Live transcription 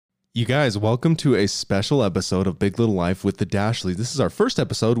You guys, welcome to a special episode of Big Little Life with the Dashleys. This is our first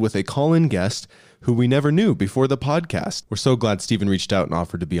episode with a call-in guest who we never knew before the podcast. We're so glad Stephen reached out and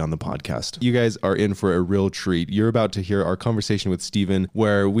offered to be on the podcast. You guys are in for a real treat. You're about to hear our conversation with Stephen,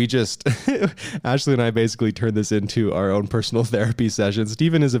 where we just, Ashley and I basically turned this into our own personal therapy session.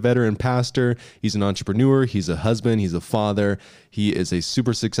 Stephen is a veteran pastor. He's an entrepreneur. He's a husband. He's a father. He is a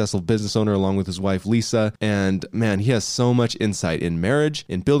super successful business owner along with his wife, Lisa. And man, he has so much insight in marriage,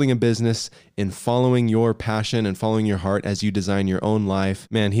 in building a business, in following your passion and following your heart as you design your own life.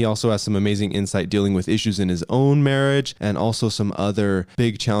 Man, he also has some amazing insight dealing with issues in his own marriage and also some other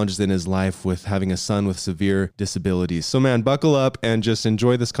big challenges in his life with having a son with severe disabilities. So man, buckle up and just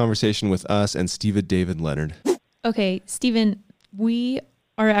enjoy this conversation with us and Stephen David Leonard. Okay, Stephen, we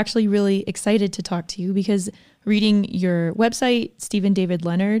are actually really excited to talk to you because reading your website,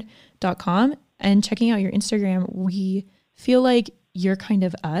 stephendavidleonard.com, and checking out your Instagram, we feel like you're kind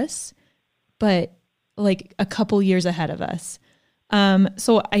of us, but like a couple years ahead of us.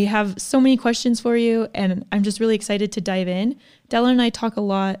 So I have so many questions for you, and I'm just really excited to dive in. Della and I talk a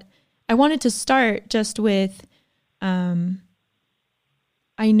lot. I wanted to start just with, I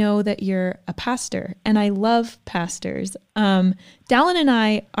know that you're a pastor, and I love pastors. Dallin and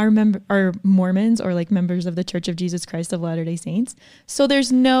I are Mormons, or like members of the Church of Jesus Christ of Latter-day Saints. So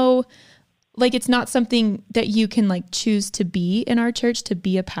there's no, like, it's not something that you can like choose to be in our church, to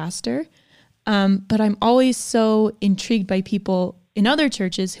be a pastor. But I'm always so intrigued by people in other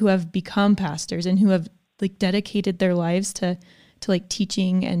churches who have become pastors and who have like dedicated their lives to like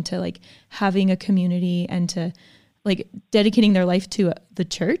teaching and to like having a community and to like dedicating their life to the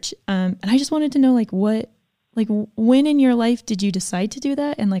church. And I just wanted to know when in your life did you decide to do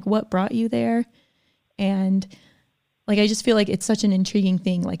that? And like, what brought you there? And like, I just feel like it's such an intriguing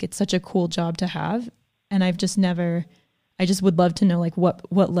thing. Like, it's such a cool job to have. And I just would love to know like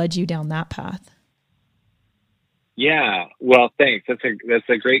what led you down that path. Yeah, well, thanks. That's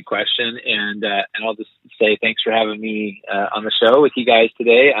a great question, and I'll just say thanks for having me on the show with you guys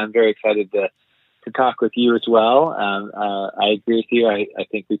today. I'm very excited to talk with you as well. I agree with you. I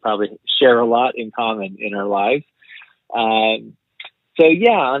think we probably share a lot in common in our lives. So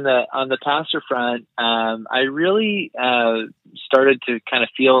yeah, on the pastor front, I really started to kind of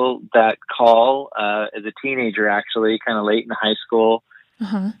feel that call as a teenager, actually, kind of late in high school.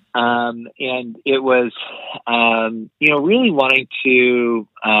 Uh-huh. And it was, really wanting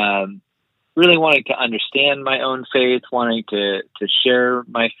to understand my own faith, wanting to share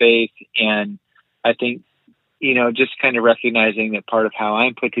my faith. And I think, just kind of recognizing that part of how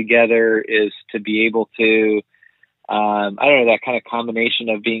I'm put together is to be able to, that kind of combination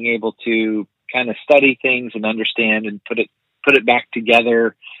of being able to kind of study things and understand and put it back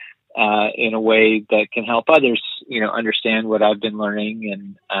together in a way that can help others, understand what I've been learning.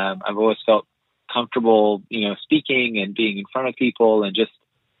 And I've always felt comfortable, speaking and being in front of people, and just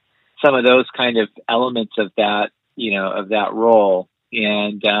some of those kind of elements of that, of that role.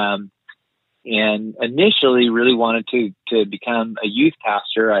 And initially really wanted to become a youth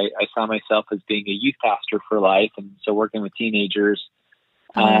pastor. I saw myself as being a youth pastor for life. And so working with teenagers,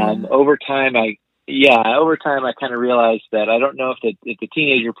 over time, I kind of realized that I don't know if the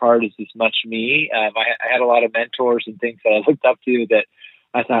teenager part is as much me. I had a lot of mentors and things that I looked up to that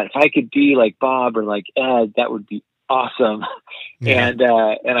I thought, if I could be like Bob or like Ed, that would be awesome. Yeah. And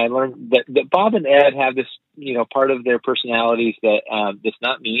I learned that Bob and Ed have this, part of their personalities that's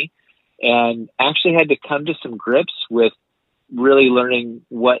not me, and actually had to come to some grips with really learning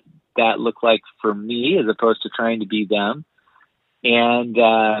what that looked like for me as opposed to trying to be them. And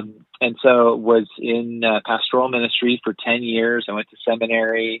so was in pastoral ministry for 10 years. I went to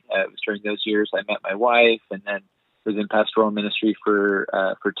seminary. It was during those years I met my wife, and then was in pastoral ministry for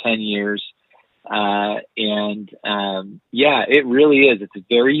 10 years. It really is. It's a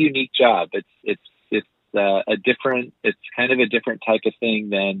very unique job. It's kind of a different type of thing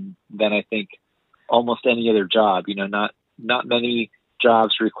than I think almost any other job. Not many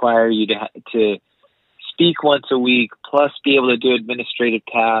jobs require you to speak once a week, plus be able to do administrative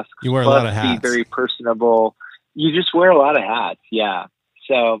tasks. You wear a lot of hats. Be very personable. You just wear a lot of hats. Yeah.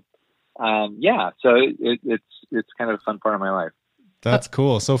 So, it's kind of a fun part of my life. That's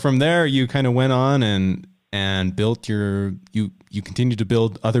cool. So from there, you kind of went on and built you continued to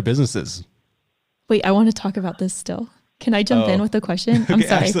build other busises. Wait, I want to talk about this still. Can I jump in with a question? I'm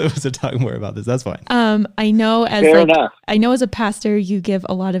sorry. Actually, I was to talk more about this. That's fine. I know as a pastor, you give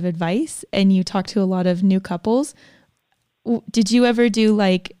a lot of advice and you talk to a lot of new couples. Did you ever do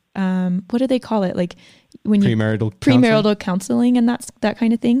like, what do they call it? Like when premarital counseling and that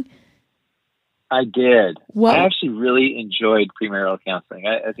kind of thing? I did. What? I actually really enjoyed premarital counseling.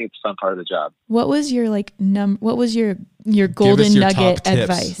 I think it's a fun part of the job. What was your what was your Give us golden your nugget top tips.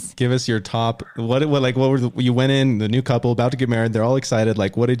 advice? Give us your top, what were you went in, the new couple about to get married. They're all excited.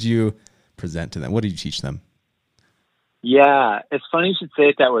 Like, what did you present to them? What did you teach them? Yeah, it's funny you should say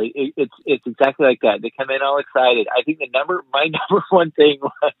it that way. It's exactly like that. They come in all excited. I think my number one thing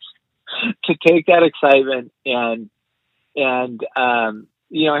was to take that excitement and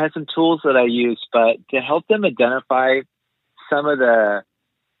I had some tools that I used, but to help them identify some of the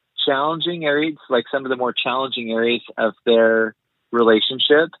challenging areas, like some of the more challenging areas of their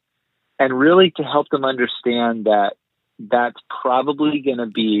relationship, and really to help them understand that that's probably going to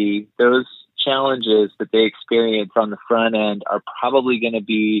be those challenges that they experience on the front end are probably going to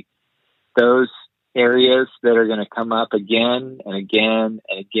be those areas that are going to come up again and again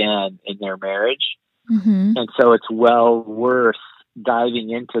and again in their marriage. Mm-hmm. And so it's well worth diving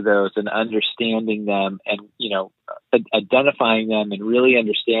into those and understanding them and, identifying them and really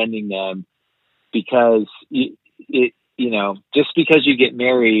understanding them, because just because you get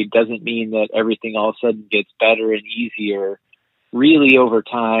married doesn't mean that everything all of a sudden gets better and easier. Really, over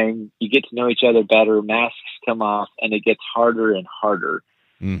time, you get to know each other better, masks come off, and it gets harder and harder.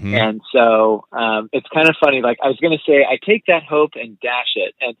 Mm-hmm. And so it's kind of funny. Like, I was going to say, I take that hope and dash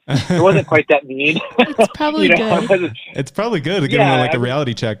it. And it wasn't quite that mean. It's probably good. It's probably good to give them like a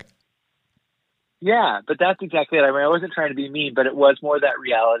reality check. Yeah, but that's exactly it. I mean, I wasn't trying to be mean, but it was more that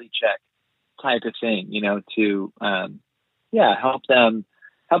reality check type of thing, to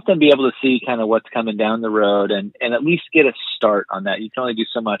help them be able to see kind of what's coming down the road and at least get a start on that. You can only do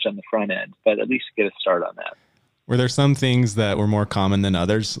so much on the front end, but at least get a start on that. Were there some things that were more common than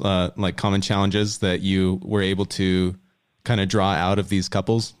others, like common challenges that you were able to kind of draw out of these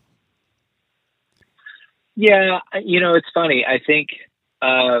couples? Yeah, it's funny. I think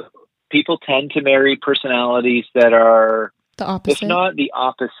people tend to marry personalities that are the opposite. If not the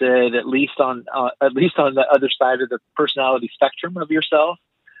opposite, at least on the other side of the personality spectrum of yourself.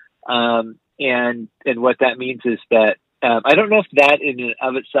 And what that means is that I don't know if that in and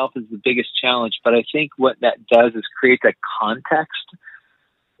of itself is the biggest challenge, but I think what that does is create a context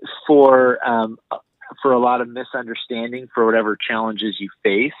for a lot of misunderstanding for whatever challenges you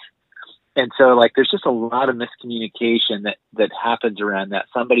face. And so, like, there's just a lot of miscommunication that happens around that.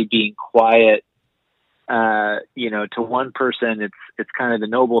 Somebody being quiet, to one person, it's kind of the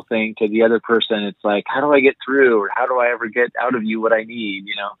noble thing. To the other person, it's like, how do I get through, or how do I ever get out of you what I need?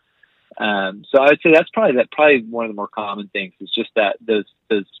 So I would say that's probably one of the more common things is just that those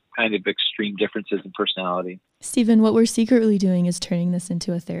kind of extreme differences in personality. Stephen, what we're secretly doing is turning this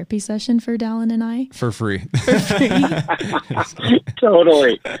into a therapy session for Dallin and I. For free.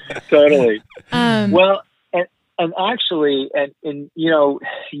 Totally. Well, and actually,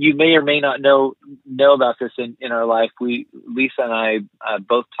 you may or may not know about this in our life. Lisa and I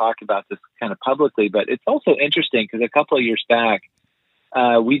both talk about this kind of publicly, but it's also interesting because a couple of years back,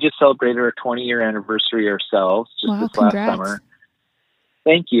 we just celebrated our 20-year anniversary ourselves this last summer.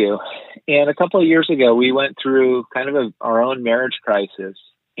 Thank you. And a couple of years ago, we went through kind of our own marriage crisis,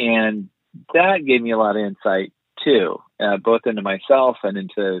 and that gave me a lot of insight too, both into myself and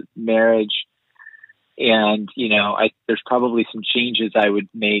into marriage. And, there's probably some changes I would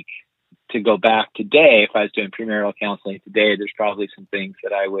make to go back today. If I was doing premarital counseling today, there's probably some things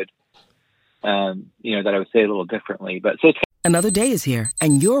that I would, that I would say a little differently. But so another day is here,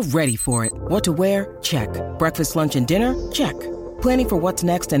 and you're ready for it. What to wear? Check. Breakfast, lunch, and dinner? Check. Planning for what's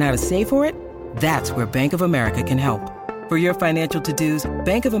next and how to save for it? That's where Bank of America can help. For your financial to-dos,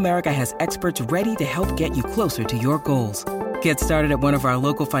 Bank of America has experts ready to help get you closer to your goals. Get started at one of our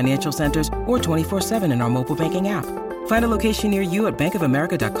local financial centers or 24/7 in our mobile banking app. Find a location near you at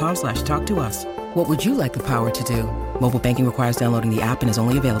bankofamerica.com/talktous. What would you like the power to do? Mobile banking requires downloading the app and is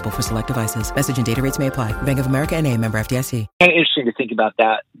only available for select devices. Message and data rates may apply. Bank of America NA, member FDIC. Kind of interesting to think about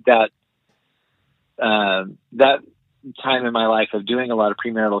that time in my life of doing a lot of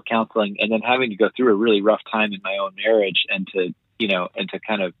premarital counseling and then having to go through a really rough time in my own marriage and to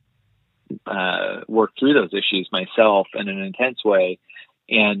kind of work through those issues myself in an intense way.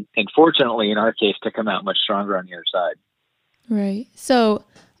 And fortunately, in our case, to come out much stronger on the other side. Right. So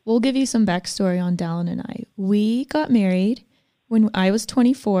we'll give you some backstory on Dallin and I. We got married when I was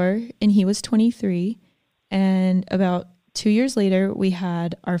 24 and he was 23. And about 2 years later, we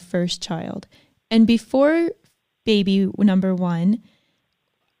had our first child. And before baby number one,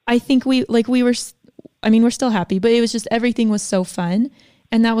 I think we're still happy, but it was just, everything was so fun.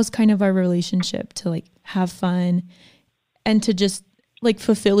 And that was kind of our relationship, to like have fun and to just like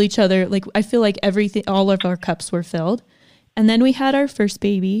fulfill each other. Like, I feel like all of our cups were filled. And then we had our first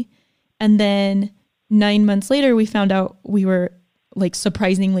baby, And then 9 months later, we found out we were like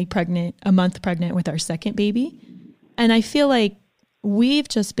surprisingly pregnant, a month pregnant with our second baby. And I feel like we've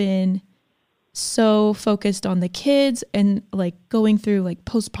just been so focused on the kids and like going through like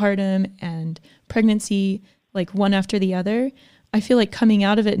postpartum and pregnancy, like one after the other. I feel like coming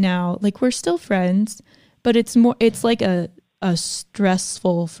out of it now, like we're still friends, but it's like a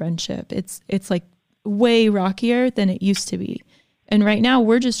stressful friendship. It's like way rockier than it used to be. And right now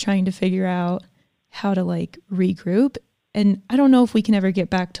we're just trying to figure out how to like regroup. And I don't know if we can ever get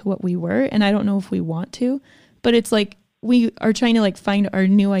back to what we were, and I don't know if we want to, but it's like we are trying to like find our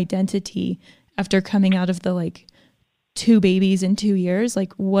new identity after coming out of the like 2 babies in 2 years,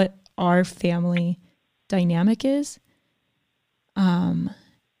 like what our family dynamic is.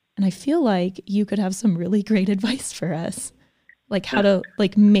 And I feel like you could have some really great advice for us, like how to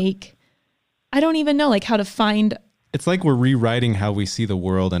like make, I don't even know, like how to find. It's like we're rewriting how we see the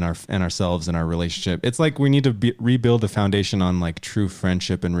world and ourselves and our relationship. It's like we need to rebuild the foundation on like true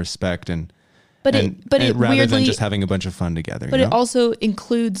friendship and respect but it rather weirdly, than just having a bunch of fun together. But it also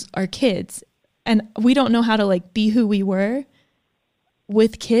includes our kids, and we don't know how to like be who we were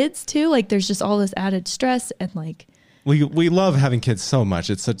with kids too. Like there's just all this added stress, and like we love having kids so much.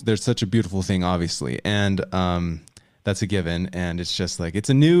 There's such a beautiful thing, obviously, and that's a given. And it's just like it's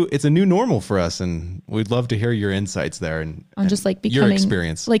a new normal for us, and we'd love to hear your insights there and just like becoming, your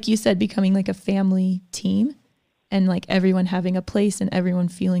experience, like you said, becoming like a family team. And like everyone having a place and everyone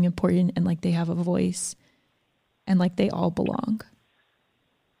feeling important and like they have a voice and like they all belong.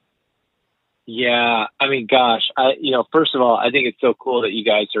 Yeah. I mean, gosh, first of all, I think it's so cool that you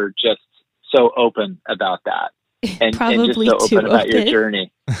guys are just so open about that and just so open about your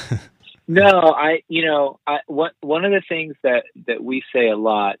journey. No, one of the things that we say a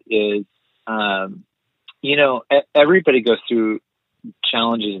lot is, everybody goes through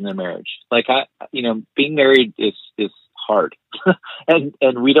challenges in their marriage. Like being married is hard and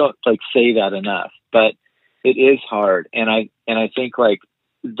we don't like say that enough, but it is hard. And I think like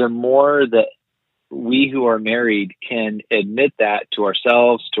the more that we who are married can admit that to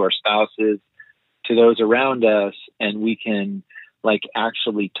ourselves, to our spouses, to those around us, and we can like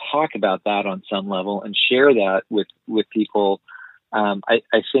actually talk about that on some level and share that with people. I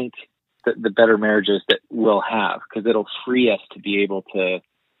think the better marriages that we'll have, because it'll free us to be able to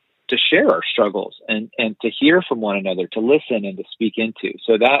share our struggles and to hear from one another, to listen and to speak into.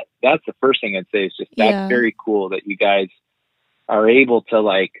 So that's the first thing I'd say is just that's very cool that you guys are able to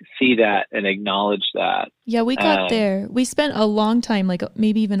like see that and acknowledge that. Yeah, we got there. We spent a long time, like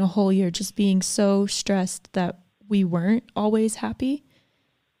maybe even a whole year, just being so stressed that we weren't always happy.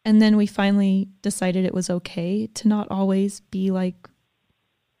 And then we finally decided it was okay to not always be like,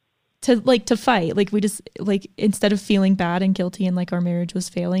 to fight. Like we just like, instead of feeling bad and guilty and like our marriage was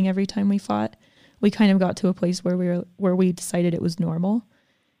failing every time we fought, we kind of got to a place where we decided it was normal,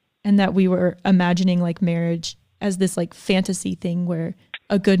 and that we were imagining like marriage as this like fantasy thing where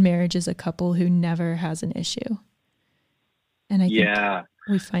a good marriage is a couple who never has an issue. And I think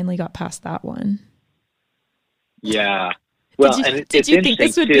we finally got past that one. Yeah. Well, did you think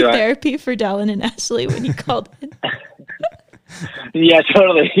this would be therapy for Dallin and Ashley when you called in? Yeah,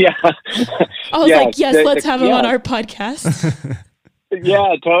 totally. Yeah. I was like, yes, let's have him on our podcast.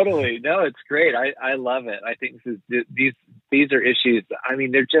 Yeah, totally. No, it's great. I love it. I think these are issues. I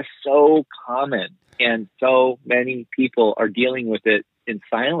mean, they're just so common, and so many people are dealing with it in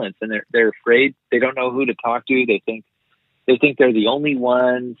silence, and they're afraid. They don't know who to talk to. They think they're the only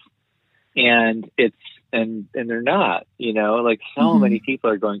ones, and they're not. Like so many people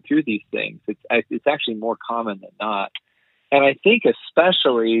are going through these things. It's actually more common than not. And I think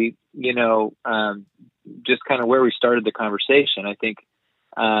especially, just kind of where we started the conversation, I think,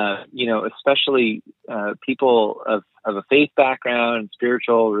 especially people of a faith background,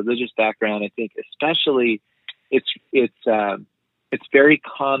 spiritual, religious background, I think especially it's very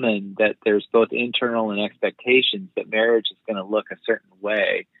common that there's both internal and expectations that marriage is going to look a certain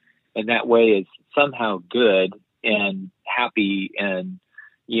way. And that way is somehow good and happy, and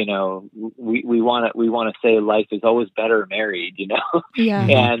we want to say life is always better married, Yeah.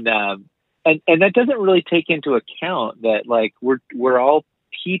 And that doesn't really take into account that like we're all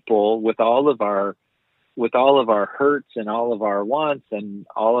people with all of our hurts and all of our wants and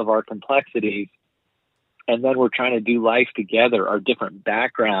all of our complexities, and then we're trying to do life together, our different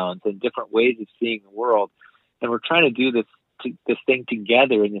backgrounds and different ways of seeing the world, and we're trying to do this thing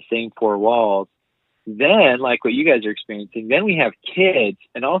together in the same four walls. Then, like what you guys are experiencing, then we have kids,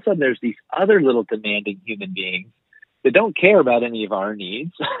 and all of a sudden there's these other little demanding human beings that don't care about any of our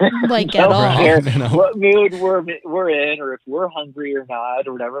needs. Like at all. Care No. what mood we're in, or if we're hungry or not,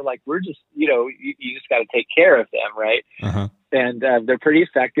 or whatever. Like, we're just, you just got to take care of them, right? Uh-huh. And they're pretty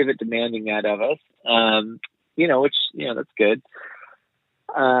effective at demanding that of us. Which that's good.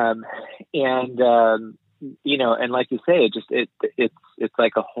 And like you say, it's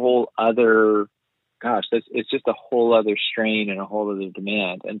like a whole other, it's just a whole other strain and a whole other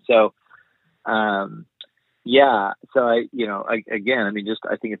demand. And so, so I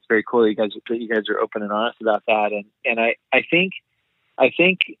think it's very cool that you guys are open and honest about that. And I think,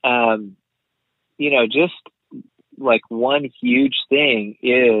 just like one huge thing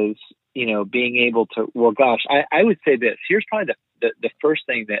is, being able to, I would say this. Here's probably the first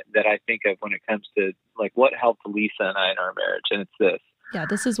thing that I think of when it comes to like what helped Lisa and I in our marriage. And it's this. Yeah,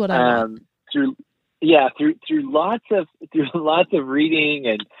 this is what I want. Through lots of reading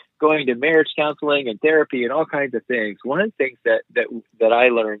and going to marriage counseling and therapy and all kinds of things. One of the things that I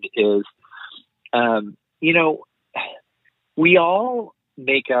learned is, we all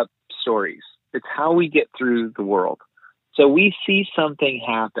make up stories. It's how we get through the world. So we see something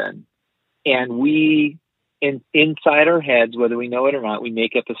happen, and we, inside our heads, whether we know it or not, we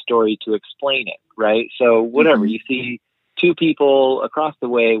make up a story to explain it, right? So whatever, you see two people across the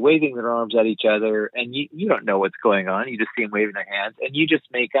way waving their arms at each other, and you don't know what's going on. You just see them waving their hands, and you just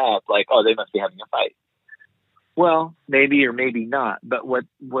make up like, oh, they must be having a fight. Well, maybe or maybe not. But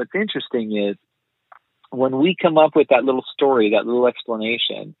what's interesting is when we come up with that little story, that little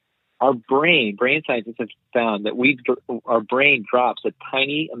explanation, our brain scientists have found that our brain drops a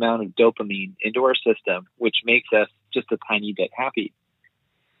tiny amount of dopamine into our system, which makes us just a tiny bit happy.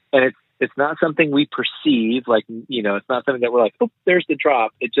 And it's not something we perceive, like, it's not something that we're like, oh, there's the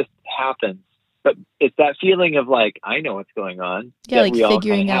drop. It just happens. But it's that feeling of like, I know what's going on. Yeah, like we all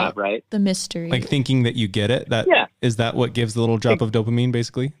figuring out right? the mystery. Like thinking that you get it. Is that what gives the little drop of dopamine,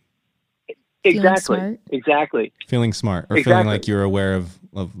 basically? Exactly. Feeling smart, or feeling like you're aware of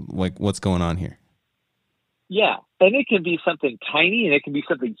like what's going on here. Yeah. And it can be something tiny and it can be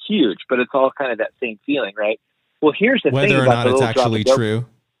something huge, but it's all kind of that same feeling, right? Well, here's the thing whether or about not it's actually true.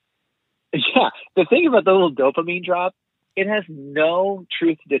 Yeah. The thing about the little dopamine drop, it has no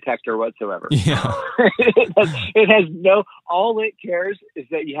truth detector whatsoever. Yeah. it has no, all it cares is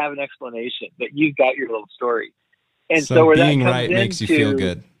that you have an explanation, that you've got your little story. And so where being that comes right makes you feel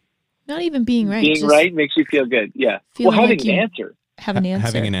good. Not even being right. Being right makes you feel good. Yeah. Well, having like an answer. Have an answer.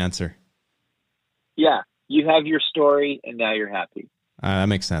 Having an answer. Yeah. You have your story and now you're happy. That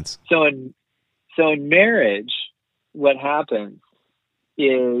makes sense. So in marriage, what happens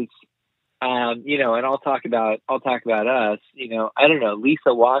is, and I'll talk about us, I don't know,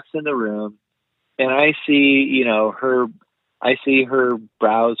 Lisa walks in the room and I see, her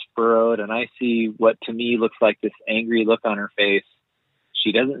brows furrowed, and I see what to me looks like this angry look on her face.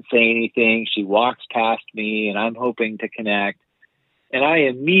 She doesn't say anything. She walks past me, and I'm hoping to connect. And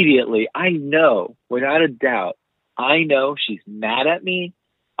I know, without a doubt, I know she's mad at me.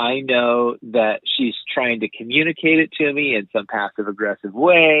 I know that she's trying to communicate it to me in some passive aggressive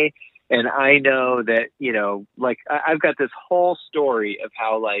way. And I know that, I've got this whole story of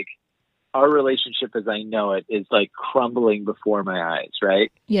how, like, our relationship as I know it is, like, crumbling before my eyes,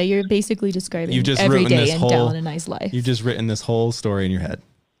 right? Yeah, you're basically describing You've just every written day this in whole- Dallin and I's life. You've just written this whole story in your head.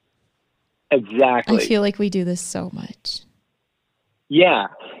 Exactly. I feel like we do this so much. Yeah.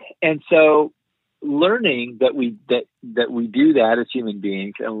 And so learning that we do that as human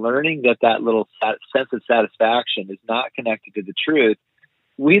beings, and learning that little sense of satisfaction is not connected to the truth,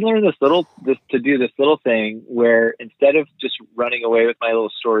 we learn to do this little thing where instead of just running away with my little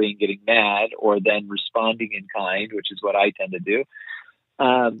story and getting mad, or then responding in kind, which is what I tend to do,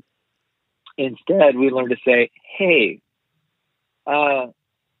 instead we learn to say, hey, I'm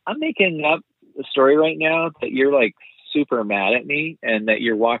making up a story right now that you're like super mad at me, and that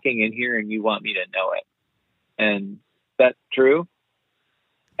you're walking in here and you want me to know it. And that's true.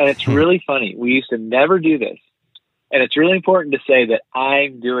 And it's really funny. We used to never do this. And it's really important to say that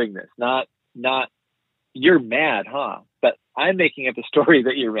I'm doing this, not you're mad, huh? But I'm making up a story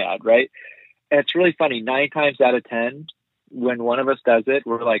that you're mad, right? And it's really funny. 9 times out of 10, when one of us does it,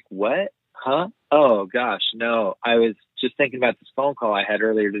 we're like, what? Huh? Oh gosh, no. I was just thinking about this phone call I had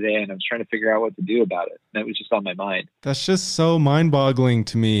earlier today, and I was trying to figure out what to do about it. And it was just on my mind. That's just so mind-boggling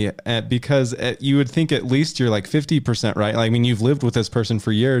to me, because you would think at least you're like 50% right. Like, I mean, you've lived with this person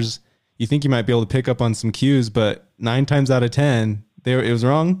for years. You think you might be able to pick up on some cues, but 9 times out of 10, it was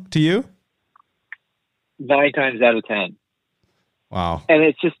wrong to you? 9 times out of 10. Wow. And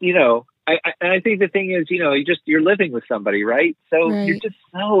it's just, I think the thing is, you're living with somebody, right? So You're just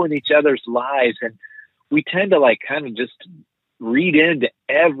so in each other's lives, and we tend to like kind of just read into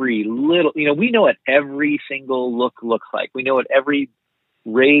every little, we know what every single look looks like. We know what every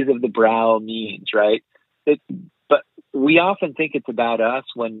raise of the brow means, right? But we often think it's about us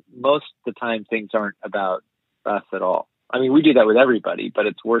when most of the time things aren't about us at all. I mean, we do that with everybody, but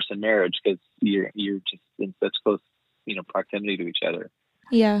it's worse in marriage because you're just in such close, proximity to each other.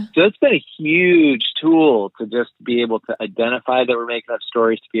 Yeah. So it's been a huge tool to just be able to identify that we're making up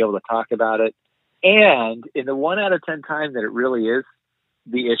stories, to be able to talk about it. And in the 1 out of 10 time that it really is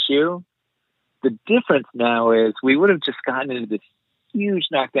the issue, the difference now is we would have just gotten into this huge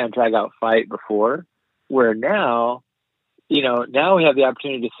knockdown, drag out fight before, where now, now we have the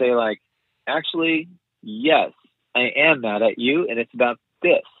opportunity to say like, actually, yes, I am mad at you, and it's about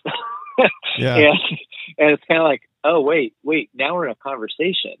this. Yeah. and it's kind of like, oh, wait, now we're in a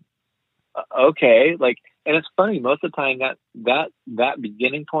conversation. Okay. Like, and it's funny, most of the time that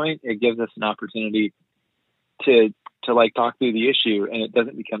beginning point, it gives us an opportunity to like talk through the issue, and it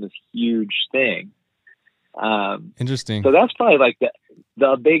doesn't become this huge thing. Interesting. So that's probably like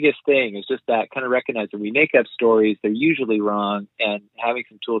the biggest thing is just that kind of recognizing we make up stories. They're usually wrong, and having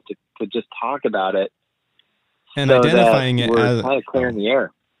some tools to just talk about it. And so identifying it we're as kind of clearing the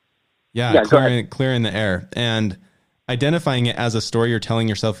air. Yeah, clearing the air. And identifying it as a story you're telling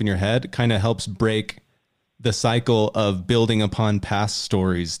yourself in your head kind of helps break the cycle of building upon past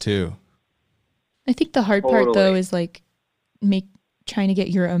stories too. I think the hard part though is like trying to get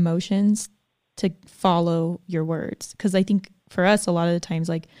your emotions to follow your words. Cause I think for us, a lot of the times,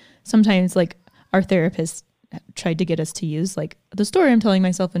 like sometimes like our therapist tried to get us to use like the story I'm telling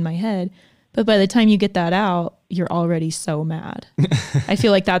myself in my head. But by the time you get that out, you're already so mad. I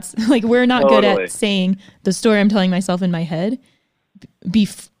feel like that's like, we're not good at saying the story I'm telling myself in my head.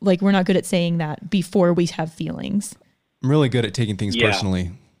 Like we're not good at saying that before we have feelings. I'm really good at taking things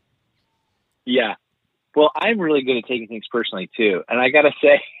personally. Yeah. Well, I'm really good at taking things personally too. And I got to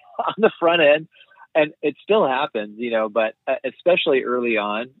say on the front end, and it still happens, but especially early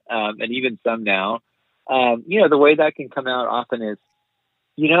on, and even some now, the way that can come out often is,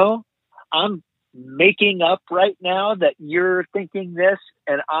 I'm making up right now that you're thinking this,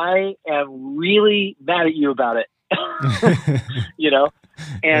 and I am really mad at you about it.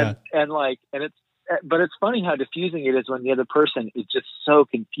 But it's funny how diffusing it is when the other person is just so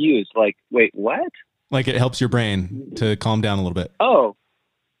confused. Like, wait, what? Like it helps your brain to calm down a little bit. Oh,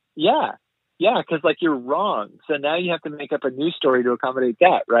 yeah. Yeah, because like you're wrong. So now you have to make up a new story to accommodate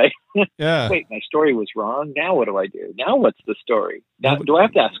that, right? Yeah. Wait, my story was wrong. Now what do I do? Now what's the story? Now do I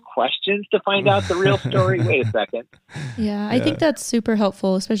have to ask questions to find out the real story? Wait a second. Yeah, I think that's super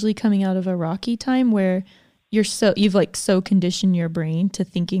helpful, especially coming out of a rocky time where you've like so conditioned your brain to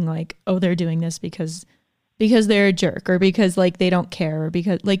thinking like, oh, they're doing this because they're a jerk, or because like they don't care, or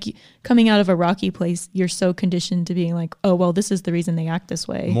because like coming out of a rocky place, you're so conditioned to being like, oh, well, this is the reason they act this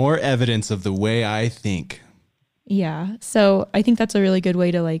way. More evidence of the way I think. Yeah. So I think that's a really good way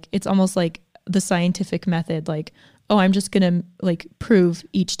to like, it's almost like the scientific method, like, oh, I'm just going to like prove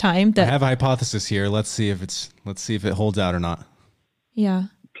each time that I have a hypothesis here. Let's see if it holds out or not. Yeah.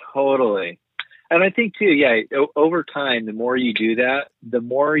 Totally. And I think too, over time, the more you do that, the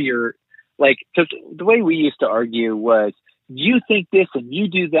more you're like, because the way we used to argue was, you think this and you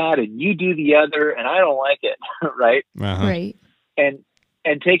do that and you do the other, and I don't like it, right? Uh-huh. Right. And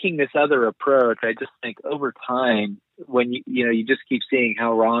taking this other approach, I just think over time, when you just keep seeing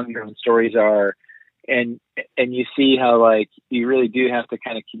how wrong your own stories are, and you see how like you really do have to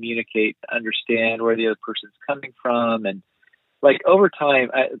kind of communicate to understand where the other person's coming from, and like over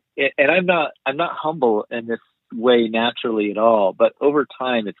time, I'm not humble in this way naturally at all, but over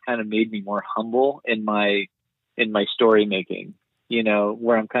time it's kind of made me more humble in my story making,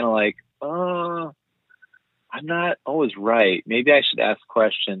 where I'm kind of like, oh, I'm not always right. Maybe I should ask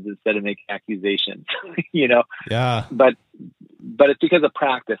questions instead of making accusations, Yeah. But it's because of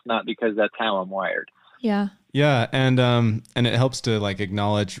practice, not because that's how I'm wired. Yeah. Yeah. And it helps to like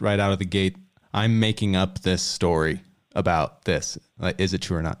acknowledge right out of the gate, I'm making up this story about this. Like, is it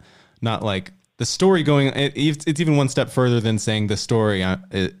true or not? Not like the story going, it's even one step further than saying the story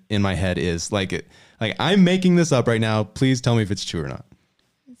in my head is like I'm making this up right now. Please tell me if it's true or not.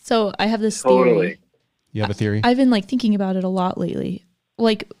 So I have this theory. You have a theory? I've been like thinking about it a lot lately.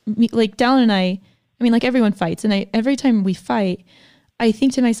 Like Dallin and I mean, like everyone fights, and every time we fight, I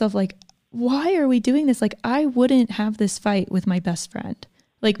think to myself, like, why are we doing this? Like, I wouldn't have this fight with my best friend,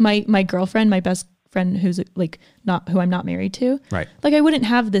 like my girlfriend, my best friend who's like who I'm not married to. Right. Like I wouldn't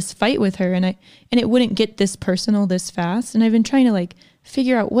have this fight with her, and it wouldn't get this personal this fast. And I've been trying to like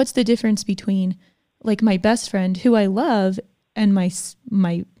figure out what's the difference between like my best friend who I love and my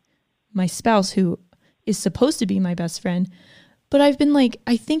spouse who is supposed to be my best friend. But I've been like,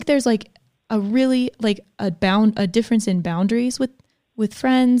 I think there's like a really like a difference in boundaries with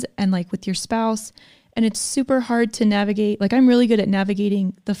friends and like with your spouse. And it's super hard to navigate. Like I'm really good at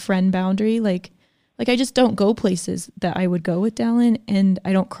navigating the friend boundary. Like I just don't go places that I would go with Dallin, and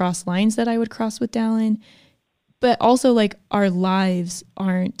I don't cross lines that I would cross with Dallin. But also like our lives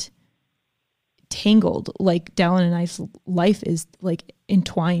aren't tangled. Like Dallin and I's life is like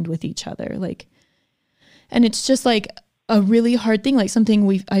entwined with each other. Like, and it's just like a really hard thing, like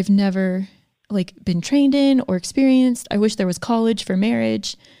something I've never like been trained in or experienced. I wish there was college for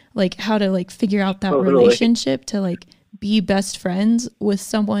marriage, like how to like figure out that relationship to like be best friends with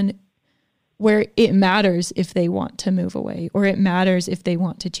someone where it matters if they want to move away or it matters if they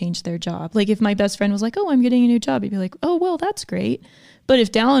want to change their job. Like if my best friend was like, oh, I'm getting a new job, you'd be like, oh, well, that's great. But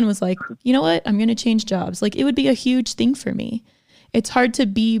if Dallin was like, you know what, I'm going to change jobs, like it would be a huge thing for me. It's hard to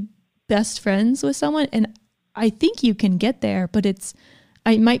be best friends with someone. And I think you can get there, but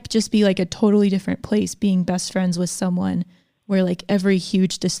I might just be like a totally different place being best friends with someone where like every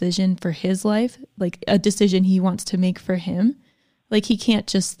huge decision for his life, like a decision he wants to make for him, like he can't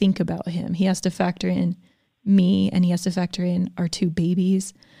just think about him. He has to factor in me and he has to factor in our two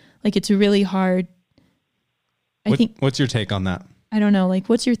babies. Like it's really hard. What's your take on that? I don't know. Like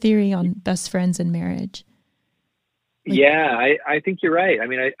what's your theory on best friends in marriage? Like, yeah, I think you're right. I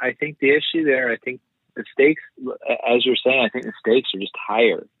mean, I think the issue there, I think the stakes, as you're saying, I think the stakes are just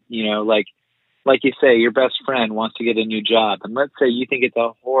higher. You know, like you say, your best friend wants to get a new job, and let's say you think it's a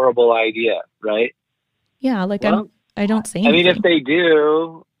horrible idea, right? Yeah, like I don't say anything. I mean, if they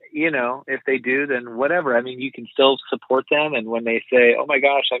do, then whatever. I mean, you can still support them, and when they say, "Oh my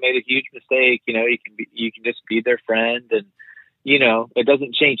gosh, I made a huge mistake," you can just be their friend, and it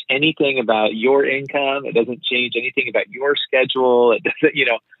doesn't change anything about your income. It doesn't change anything about your schedule. It doesn't,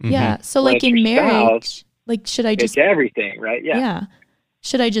 Yeah. So like in marriage, spouse, like should I just it's everything, right? Yeah. Yeah.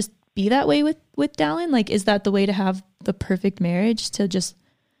 Should I just be that way with Dallin? Like, is that the way to have the perfect marriage? To just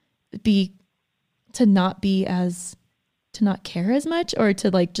to not care as much, or to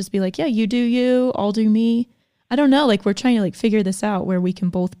like just be like, yeah, you do you, I'll do me. I don't know. Like we're trying to like figure this out where we can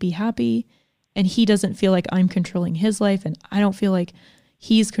both be happy. And he doesn't feel like I'm controlling his life, and I don't feel like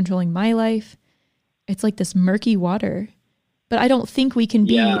he's controlling my life. It's like this murky water. But I don't think we can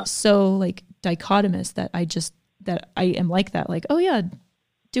be so like dichotomous that I am like that. Like, oh yeah,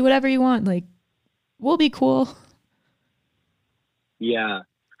 do whatever you want. Like, we'll be cool. Yeah.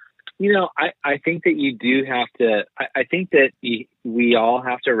 I think that you do have to, I think that we all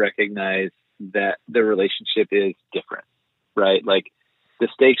have to recognize that the relationship is different, right? Like, the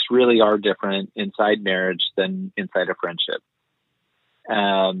stakes really are different inside marriage than inside a friendship.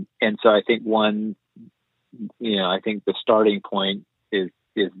 And so I think I think the starting point is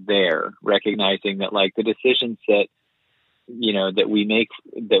there, recognizing that like the decisions that we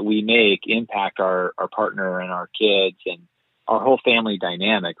make impact our partner and our kids and our whole family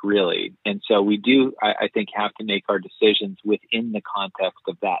dynamic, really. And so we do, I think, have to make our decisions within the context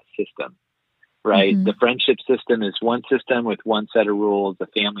of that system. Right. Mm-hmm. The friendship system is one system with one set of rules. The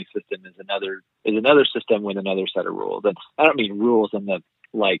family system is another system with another set of rules. And I don't mean rules in the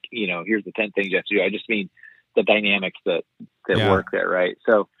like, here's the 10 things you have to do. I just mean the dynamics that work there. Right.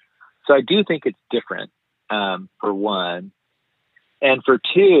 So I do think it's different, for one, and for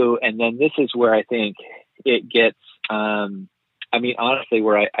two. And then this is where I think it gets, honestly,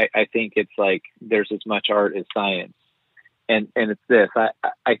 where I think it's like, there's as much art as science, and it's this, I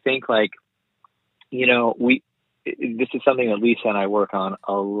think like, this is something that Lisa and I work on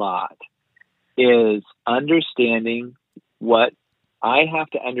a lot, is understanding what I have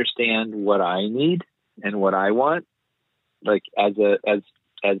to understand, what I need and what I want, like as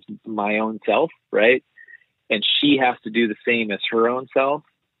my own self, right? And she has to do the same as her own self.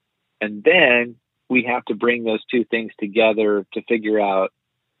 And then we have to bring those two things together to figure out,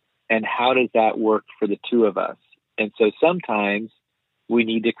 and how does that work for the two of us? And so sometimes we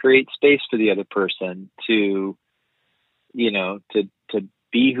need to create space for the other person to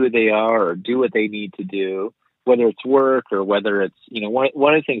be who they are or do what they need to do, whether it's work or whether it's,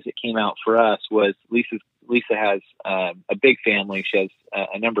 one of the things that came out for us was Lisa has a big family. She has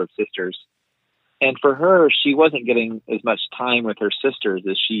a number of sisters. And for her, she wasn't getting as much time with her sisters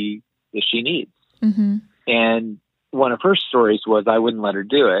as she needs. Mm-hmm. And one of her stories was, I wouldn't let her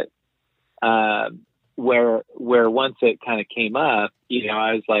do it. Where once it kind of came up,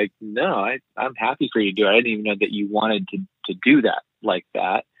 I was like, no, I'm happy for you to do it. I didn't even know that you wanted to do that like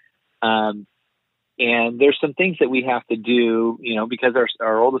that. And there's some things that we have to do, because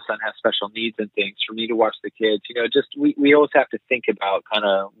our oldest son has special needs and things, for me to watch the kids, we always have to think about kind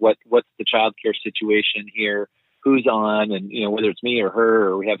of what's the childcare situation here, who's on, and, whether it's me or her,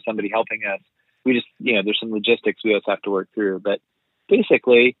 or we have somebody helping us. We just, there's some logistics we always have to work through. But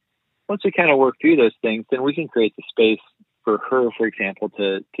basically, once we kind of work through those things, then we can create the space for her, for example,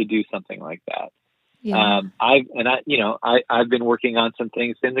 to do something like that. Yeah. I've been working on some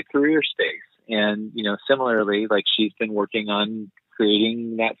things in the career space, and similarly, like, she's been working on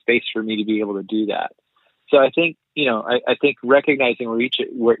creating that space for me to be able to do that. So I think I think recognizing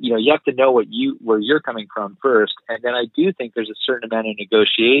where you have to know where you're coming from first, and then I do think there's a certain amount of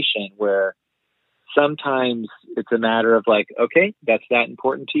negotiation where sometimes it's a matter of like, okay, that's that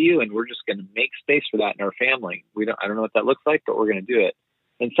important to you, and we're just going to make space for that in our family. I don't know what that looks like, but we're going to do it.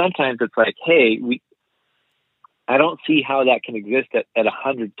 And sometimes it's like, hey, I don't see how that can exist at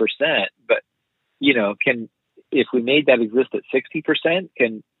 100%, but if we made that exist at 60%,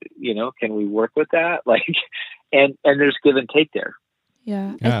 can we work with that? Like, and there's give and take there.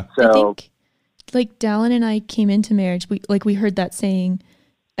 Yeah. Yeah. I think like Dallin and I came into marriage, we heard that saying,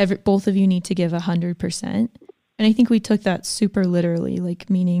 both of you need to give 100%. And I think we took that super literally, like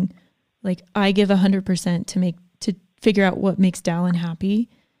meaning like I give 100% to figure out what makes Dallin happy.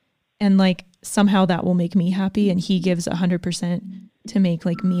 And like somehow that will make me happy. And he gives 100% to make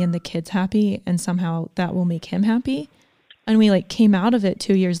like me and the kids happy. And somehow that will make him happy. And we like came out of it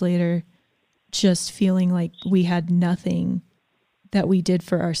 2 years later, just feeling like we had nothing that we did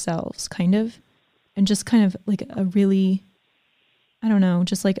for ourselves, kind of. And just kind of like a really, I don't know,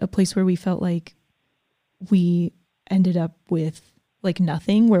 just like a place where we felt like we ended up with like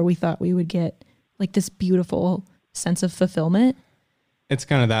nothing, where we thought we would get like this beautiful sense of fulfillment. It's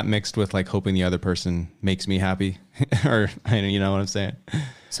kind of that mixed with like hoping the other person makes me happy or you know what I'm saying?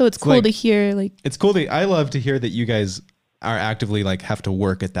 So it's cool like, to hear like, it's cool. I love to hear that you guys are actively like have to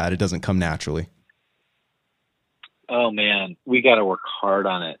work at that. It doesn't come naturally. Oh man, we got to work hard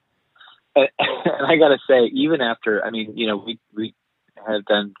on it. And I got to say, even after, we have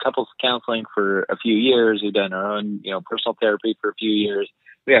done couples counseling for a few years. We've done our own, personal therapy for a few years.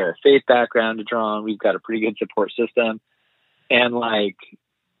 We have our faith background to draw on. We've got a pretty good support system. And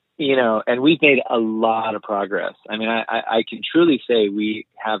and we've made a lot of progress. I mean, I can truly say we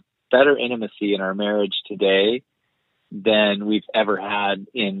have better intimacy in our marriage today than we've ever had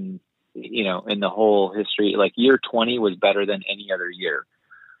in the whole history. Like year 20 was better than any other year.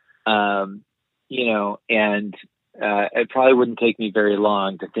 It probably wouldn't take me very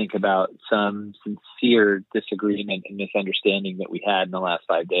long to think about some sincere disagreement and misunderstanding that we had in the last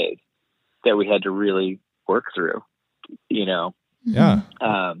 5 days that we had to really work through, Yeah.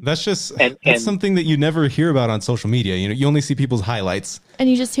 That's just, that's something that you never hear about on social media. You only see people's highlights. And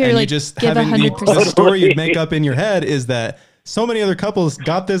you just hear and like, you just give 100%. The story you'd make up in your head is that so many other couples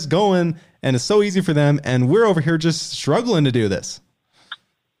got this going and it's so easy for them. And we're over here just struggling to do this.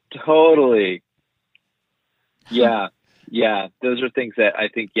 Totally. Yeah. Yeah. Those are things that I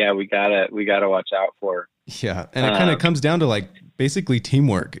think, we gotta watch out for. Yeah. And it kind of comes down to like basically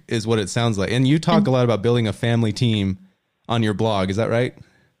teamwork is what it sounds like. And you talk a lot about building a family team on your blog. Is that right?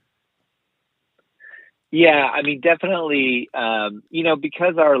 Yeah. I mean, definitely,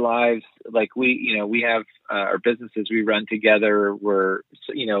 because our lives, like we have our businesses we run together. We're,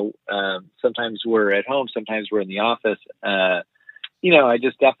 sometimes we're at home, sometimes we're in the office. I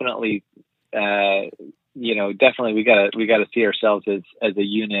just definitely, definitely we gotta see ourselves as a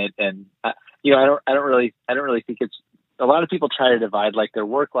unit. And, I don't really think it's, a lot of people try to divide like their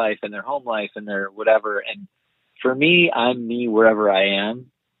work life and their home life and their whatever. And for me, I'm me wherever I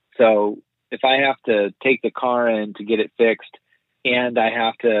am. So if I have to take the car in to get it fixed and I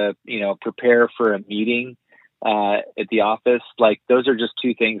have to, prepare for a meeting, at the office, like those are just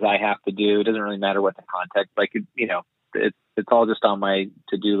two things I have to do. It doesn't really matter what the context, like, it's all just on my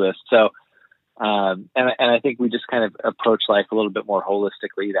to-do list. So, and I think we just kind of approach life a little bit more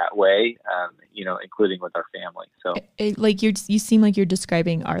holistically that way, including with our family. So like you seem like you're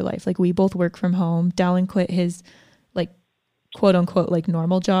describing our life. Like we both work from home. Dallin quit his like quote unquote, like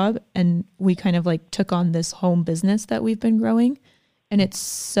normal job. And we kind of like took on this home business that we've been growing. And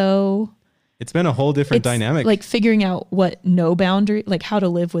it's been a whole different dynamic. Like figuring out like how to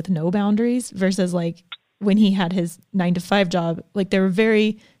live with no boundaries versus like when he had his 9-to-5 job, like there were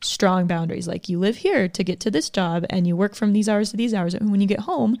very strong boundaries. Like you live here to get to this job and you work from these hours to these hours. And when you get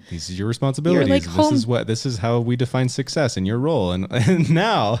home, these are your responsibilities. Like this is how we define success in your role. And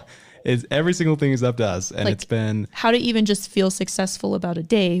now every single thing is up to us. And like, it's been how to even just feel successful about a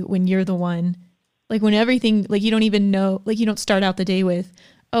day when you're the one, like when everything, like you don't even know, like you don't start out the day with,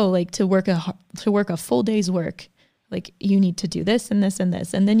 oh, like to work a full day's work, like you need to do this and this and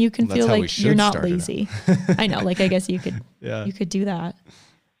this. And then you can feel like you're not lazy. I know. Like, I guess you could, you could do that.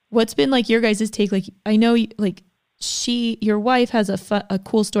 What's been like your guys' take? Like, I know like your wife has a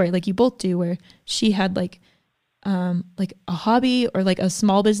cool story, like you both do, where she had like a hobby or like a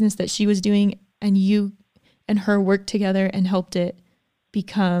small business that she was doing, and you and her worked together and helped it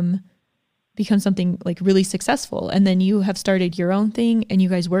become something like really successful. And then you have started your own thing and you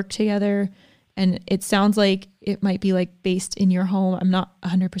guys work together, and it sounds like it might be like based in your home. I'm not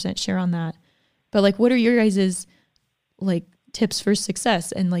 100% sure on that, but like, what are your guys's like tips for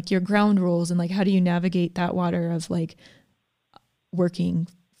success and like your ground rules, and like how do you navigate that water of like working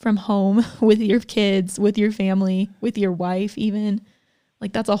from home with your kids, with your family, with your wife even?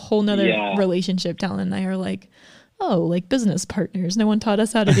 Like that's a whole nother relationship. Dallin and I are like, oh, like business partners. No one taught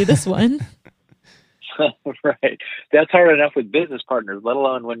us how to do this one. Right. That's hard enough with business partners, let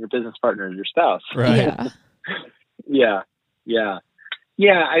alone when your business partner is your spouse. Right. Yeah.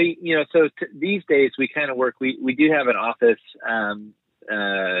 So these days we kind of work, we do have an office,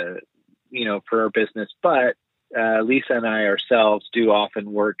 for our business, but Lisa and I ourselves do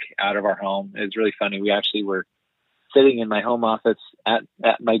often work out of our home. It's really funny. We actually were sitting in my home office at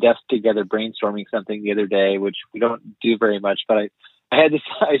my desk together, brainstorming something the other day, which we don't do very much, but I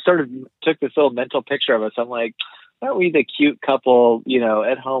sort of took this little mental picture of us. I'm like, aren't we the cute couple,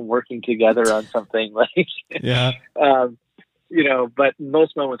 at home working together on something like, but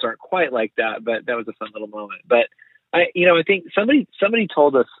most moments aren't quite like that, but that was a fun little moment. But I think somebody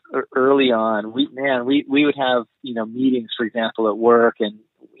told us early on, we would have, meetings, for example, at work, and,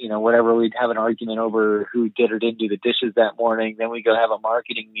 whatever, we'd have an argument over who did or didn't do the dishes that morning. Then we go have a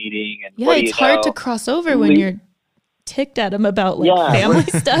marketing meeting, and it's hard to cross over when you're ticked at them about family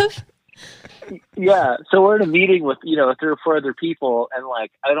stuff. Yeah. So we're in a meeting with, 3 or 4 other people, and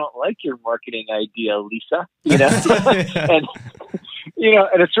like, I don't like your marketing idea, Lisa, and, and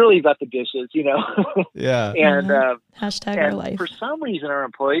it's really about the dishes, Yeah. And, hashtag our life. For some reason, our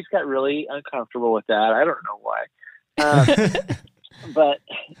employees got really uncomfortable with that. I don't know why. But,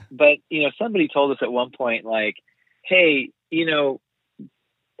 somebody told us at one point, like, hey,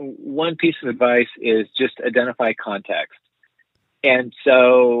 one piece of advice is just identify context. And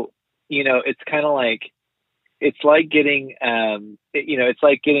so, it's kind of like, it's like getting, I'm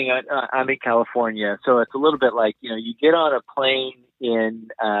in California. So it's a little bit like, you get on a plane in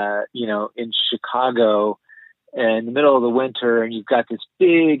Chicago in the middle of the winter, and you've got this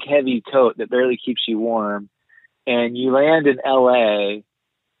big, heavy coat that barely keeps you warm. And you land in LA,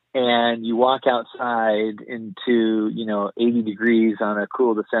 and you walk outside into, 80 degrees on a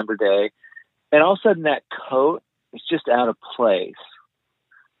cool December day. And all of a sudden that coat is just out of place.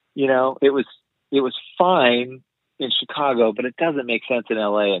 It was fine in Chicago, but it doesn't make sense in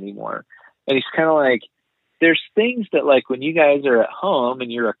LA anymore. And it's kind of like, there's things that, like, when you guys are at home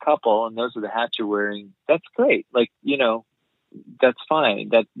and you're a couple and those are the hats you're wearing, that's great. Like, that's fine,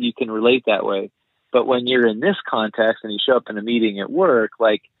 that you can relate that way. But when you're in this context and you show up in a meeting at work,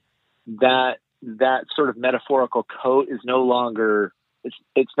 like that sort of metaphorical coat is no longer,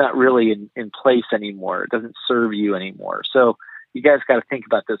 it's not really in place anymore. It doesn't serve you anymore. So you guys got to think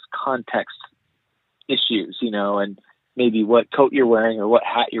about those context issues, and maybe what coat you're wearing or what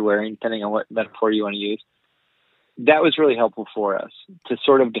hat you're wearing, depending on what metaphor you want to use. That was really helpful for us to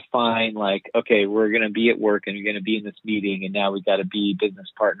sort of define, like, okay, we're going to be at work and we're going to be in this meeting, and now we got to be business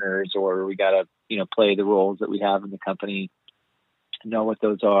partners, or we got to, play the roles that we have in the company, know what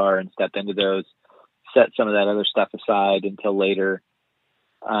those are and step into those, set some of that other stuff aside until later.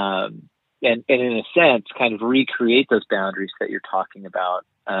 And in a sense, kind of recreate those boundaries that you're talking about.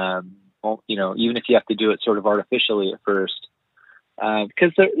 Even if you have to do it sort of artificially at first,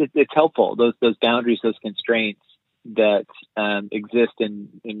 because it's helpful. Those boundaries, those constraints that exist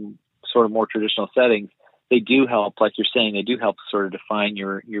in sort of more traditional settings, they do help. Like you're saying, they do help sort of define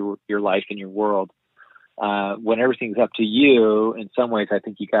your life and your world. When everything's up to you, in some ways, I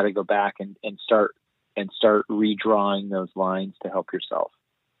think you got to go back and start redrawing those lines to help yourself.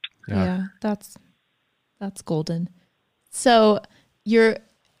 Yeah, that's golden. So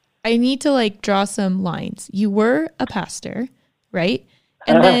I need to like draw some lines. You were a pastor, right?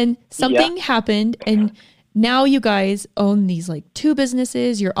 And then something happened, and now you guys own these like 2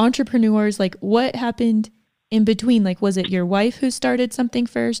 businesses. You're entrepreneurs. Like, what happened in between? Like, was it your wife who started something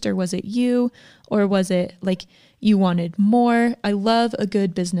first, or was it you, or was it like you wanted more? I love a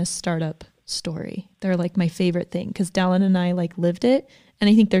good business startup story. They're like my favorite thing, because Dallin and I like lived it. And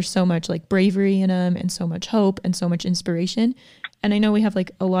I think there's so much like bravery in them, and so much hope, and so much inspiration. And I know we have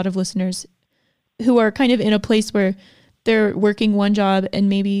like a lot of listeners who are kind of in a place where they're working one job and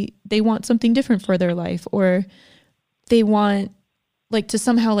maybe they want something different for their life, or they want like to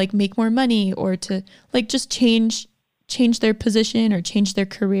somehow like make more money, or to like just change their position or change their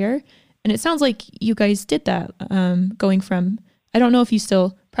career. And it sounds like you guys did that, going from, I don't know if you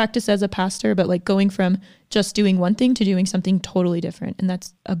still practice as a pastor, but like going from just doing one thing to doing something totally different. And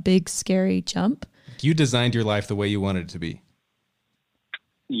that's a big, scary jump. You designed your life the way you wanted it to be.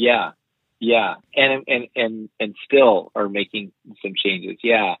 Yeah. Yeah. And still are making some changes.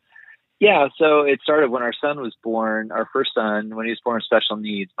 Yeah. Yeah. So it started when our son was born, our first son, when he was born with special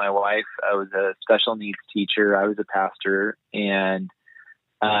needs. My wife was a special needs teacher. I was a pastor. And,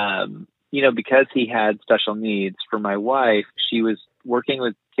 because he had special needs, for my wife, she was working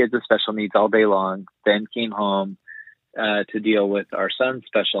with kids with special needs all day long, then came home to deal with our son's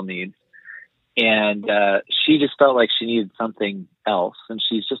special needs. And she just felt like she needed something else. And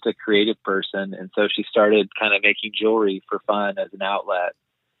she's just a creative person. And so she started kind of making jewelry for fun as an outlet.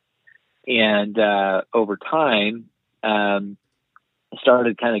 And over time,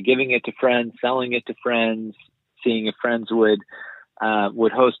 started kind of giving it to friends, selling it to friends, seeing if friends would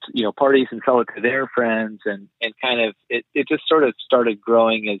host, parties and sell it to their friends. And kind of, it just sort of started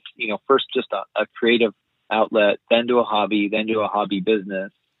growing as, first just a creative outlet, then to a hobby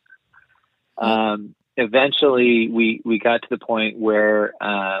business. Eventually we got to the point where,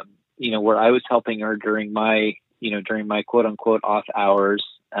 where I was helping her during my quote unquote off hours,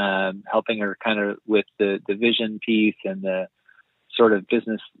 helping her kind of with the vision piece and the sort of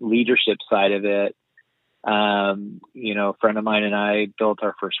business leadership side of it. A friend of mine and I built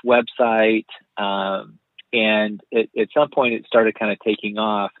our first website. And at some point it started kind of taking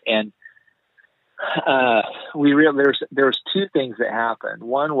off, and we realized there was two things that happened.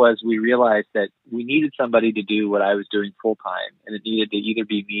 One was we realized that we needed somebody to do what I was doing full time, and it needed to either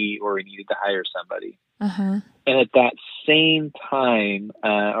be me or we needed to hire somebody. Uh-huh. And at that same time,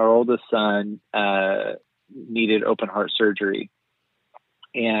 our oldest son needed open heart surgery,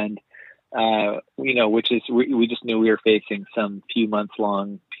 and which is we just knew we were facing some few months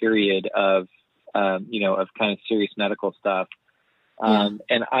long period of kind of serious medical stuff. And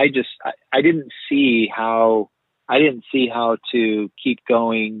I didn't see how to keep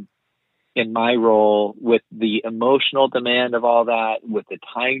going in my role with the emotional demand of all that, with the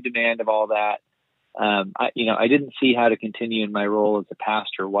time demand of all that. I didn't see how to continue in my role as a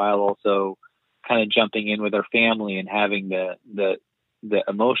pastor while also kind of jumping in with our family and having the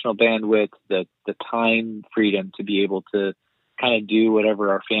emotional bandwidth, the time freedom to be able to kind of do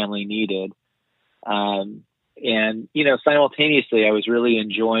whatever our family needed. And simultaneously, I was really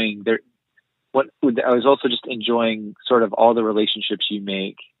enjoying I was also just enjoying sort of all the relationships you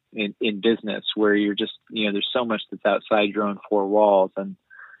make in business, where you're just, there's so much that's outside your own four walls. And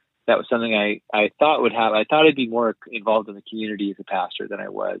that was something I thought would have. I thought I'd be more involved in the community as a pastor than I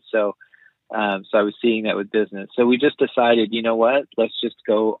was. So I was seeing that with business. So we just decided, you know what, let's just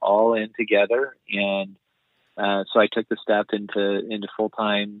go all in together. And so I took the step into full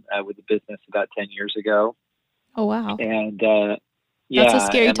time with the business about 10 years ago. Oh, wow. And that's a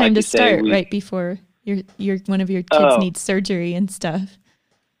scary time to start, right before your one of your kids needs surgery and stuff.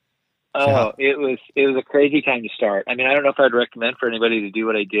 Oh, it was a crazy time to start. I mean, I don't know if I'd recommend for anybody to do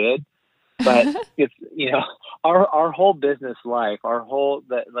what I did, but it's, our whole business life,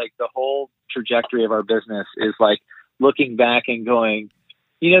 the whole trajectory of our business is like looking back and going,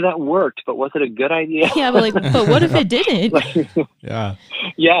 that worked, but was it a good idea? Yeah, but what if it didn't? Yeah.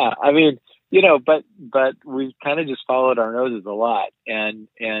 Yeah. I mean, but we've kind of just followed our noses a lot, and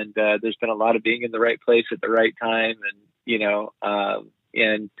there's been a lot of being in the right place at the right time. And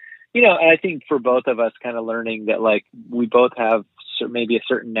I think for both of us kind of learning that like we both have maybe a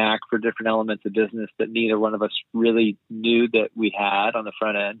certain knack for different elements of business that neither one of us really knew that we had on the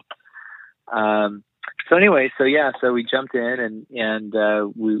front end. So we jumped in and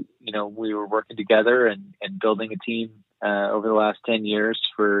we were working together and building a team over the last 10 years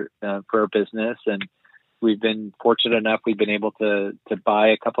for our business. And we've been fortunate enough, we've been able to buy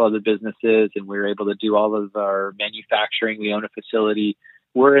a couple other businesses, and we were able to do all of our manufacturing. We own a facility.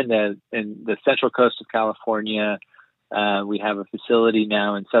 We're in the central coast of California. We have a facility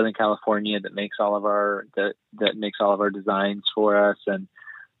now in Southern California that makes all of our designs for us, and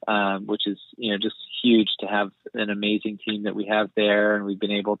which is just huge to have an amazing team that we have there. And we've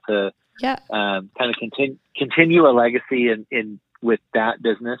been able to kind of continue a legacy in with that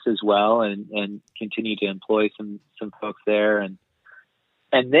business as well, and continue to employ some folks there. And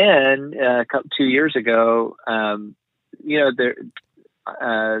then 2 years ago,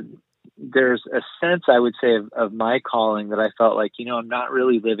 there's a sense, I would say, of my calling that I felt like, I'm not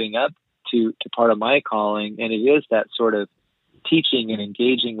really living up to part of my calling, and it is that sort of teaching and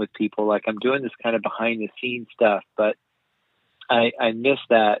engaging with people. Like I'm doing this kind of behind the scenes stuff, but I miss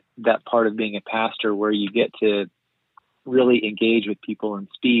that part of being a pastor where you get to really engage with people and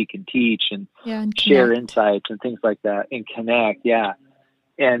speak and teach and share insights and things like that and connect. Yeah.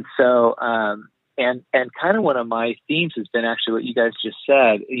 And so, and kind of one of my themes has been actually what you guys just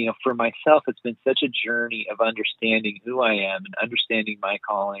said. For myself, it's been such a journey of understanding who I am and understanding my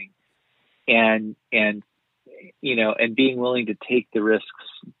calling and being willing to take the risks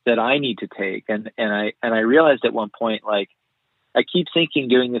that I need to take. And I realized at one point, like, I keep thinking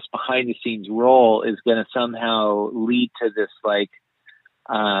doing this behind the scenes role is going to somehow lead to this,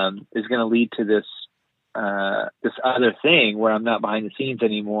 this other thing where I'm not behind the scenes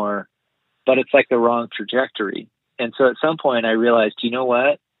anymore, but it's like the wrong trajectory. And so at some point I realized, you know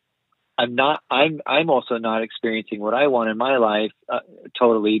what? I'm also not experiencing what I want in my life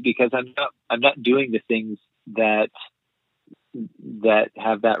totally, because I'm not doing the things that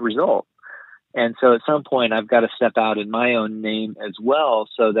have that result. And so at some point I've got to step out in my own name as well,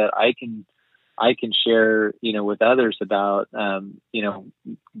 so that I can share, with others about,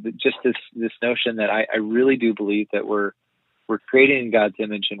 just this notion that I really do believe that we're created in God's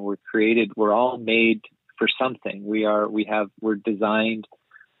image, and we're all made for something. We're designed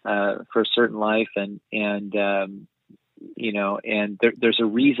for a certain life, and there's a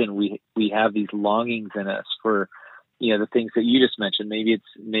reason we have these longings in us for, the things that you just mentioned. Maybe it's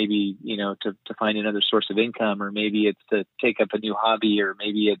to find another source of income, or maybe it's to take up a new hobby, or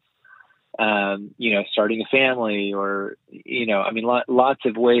maybe it's starting a family, or lots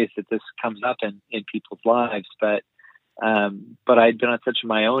of ways that this comes up in people's lives. But I'd been on such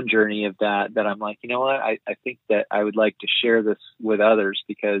my own journey of that I'm like, you know what, I think that I would like to share this with others,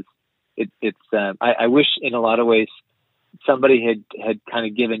 because I wish in a lot of ways somebody had kind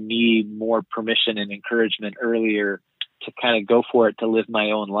of given me more permission and encouragement earlier to kind of go for it, to live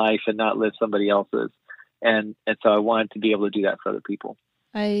my own life and not live somebody else's. And so I wanted to be able to do that for other people.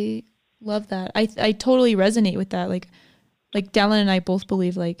 I love that. I totally resonate with that. Like Dallin and I both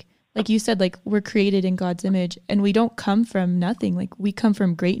believe, like you said, like we're created in God's image, and we don't come from nothing. Like we come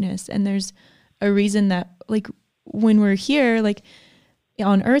from greatness. And there's a reason that, like, when we're here, like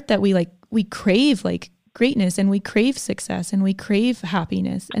on earth, that we crave like greatness, and we crave success, and we crave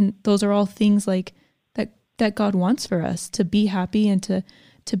happiness. And those are all things like that God wants for us, to be happy and to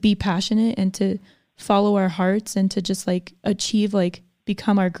be passionate and to follow our hearts and to just like achieve, like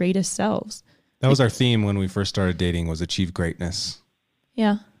become our greatest selves. That was our theme when we first started dating, was achieve greatness.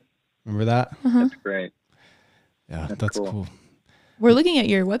 Yeah. Remember that? Uh-huh. That's great. Yeah, that's cool. We're looking at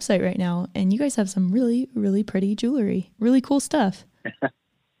your website right now, and you guys have some really, really pretty jewelry, really cool stuff.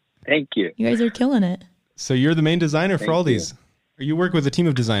 Thank you. You guys are killing it. So you're the main designer for all these, or you work with a team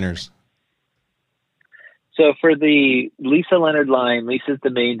of designers? So for the Lisa Leonard line, Lisa's the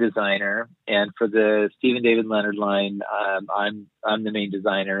main designer, and for the Stephen David Leonard line, I'm the main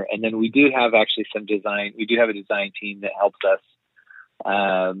designer. And then we do have actually some design. We do have a design team that helps us,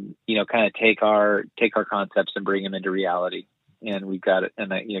 kind of take our concepts and bring them into reality. And we've got it.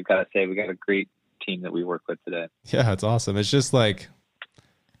 And I gotta say, we got a great team that we work with today. Yeah, it's awesome. It's just like,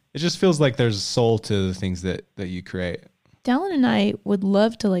 it just feels like there's a soul to the things that you create. Dallin and I would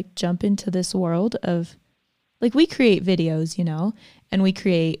love to like jump into this world of, like, we create videos, and we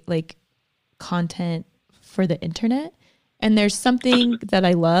create like content for the internet. And there's something that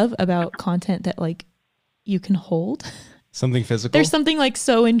I love about content that like you can hold. Something physical. There's something like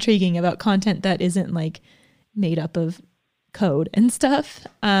so intriguing about content that isn't like made up of code and stuff.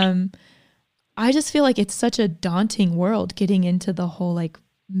 I just feel like it's such a daunting world getting into the whole like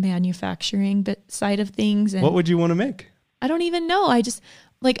manufacturing side of things. And what would you want to make? I don't even know. I just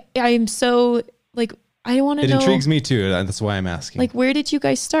like, I'm so like, I want to know. It intrigues me too. That's why I'm asking. Like, where did you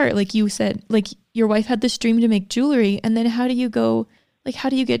guys start? Like you said, like your wife had this dream to make jewelry, and then how do you go, like, how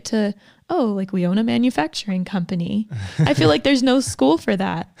do you get to, like we own a manufacturing company? I feel like there's no school for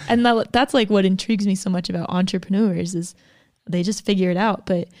that. And that's like what intrigues me so much about entrepreneurs is they just figure it out.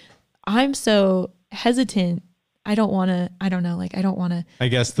 But I'm so hesitant. I don't want to I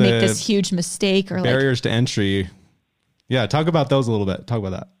guess make this huge mistake or barriers to entry. Yeah. Talk about those a little bit. Talk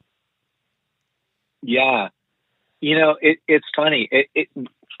about that. Yeah. It's funny. It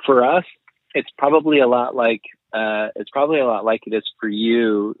for us, it's probably a lot like it is for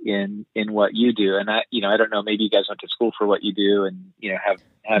you in what you do. And I don't know, maybe you guys went to school for what you do and,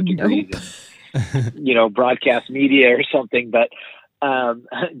 have degrees in, broadcast media or something, but,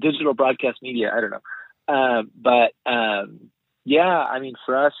 digital broadcast media, I don't know. Yeah, I mean,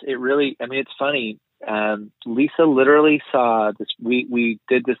 for us, it's funny. Lisa literally saw this. We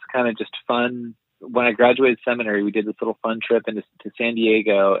did this kind of just fun. When I graduated seminary, we did this little fun trip to San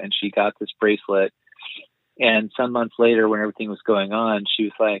Diego, and she got this bracelet. And some months later, when everything was going on, she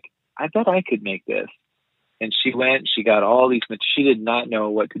was like, I bet I could make this. And she went, she got all these, she did not know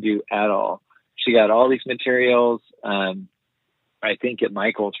what to do at all. She got all these materials, I think at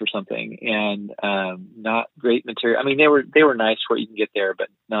Michael's or something, and not great material. I mean, they were nice for what you can get there, but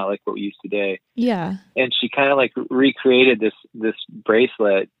not like what we use today. Yeah. And she kind of like recreated this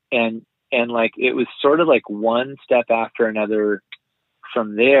bracelet, and like it was sort of like one step after another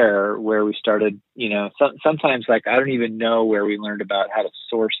from there, where we started, you know, sometimes like I don't even know where we learned about how to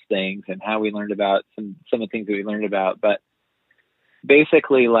source things and how we learned about some of the things that we learned about, but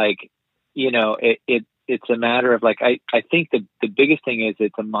basically, like, you know, it's a matter of like, I think the biggest thing is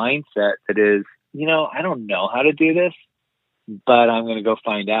it's a mindset that is, you know, I don't know how to do this, but I'm going to go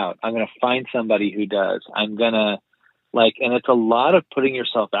find out. I'm going to find somebody who does. I'm going to like, and it's a lot of putting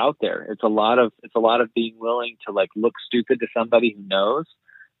yourself out there. It's a lot of being willing to like look stupid to somebody who knows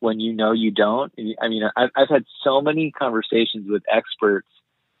when you know you don't. I mean, I've had so many conversations with experts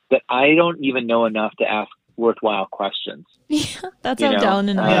that I don't even know enough to ask worthwhile questions. Yeah, that's how Dallin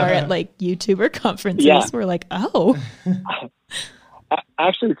and I are at like YouTuber conferences. Yeah. We're like, oh.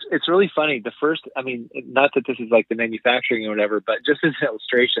 Actually, it's really funny. The first, I mean, not that this is like the manufacturing or whatever, but just as an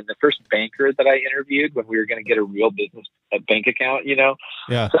illustration, the first banker that I interviewed when we were going to get a real business bank account, you know,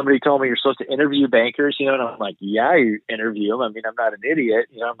 somebody told me you're supposed to interview bankers, you know, and I'm like, yeah, you interview them. I mean, I'm not an idiot.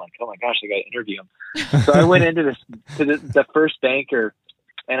 You know, I'm like, oh my gosh, I got to interview them. So I went into the first banker,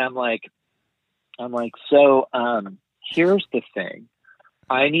 and I'm like, so here's the thing.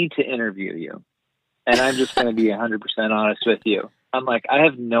 I need to interview you, and I'm just going to be 100% honest with you. I'm like, I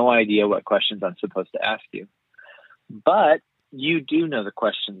have no idea what questions I'm supposed to ask you, but you do know the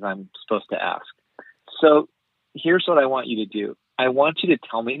questions I'm supposed to ask. So here's what I want you to do. I want you to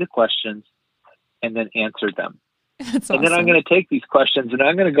tell me the questions and then answer them. That's and awesome. Then I'm going to take these questions and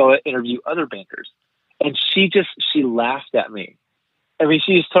I'm going to go interview other bankers. And she laughed at me. I mean,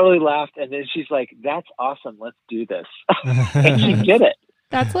 she just totally laughed. And then she's like, that's awesome. Let's do this. And she did it.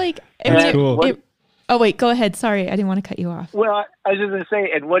 That's like, cool. Oh, wait, go ahead. Sorry, I didn't want to cut you off. Well, I was just going to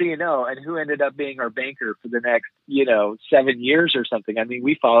say, and what do you know? And who ended up being our banker for the next, 7 years or something? I mean,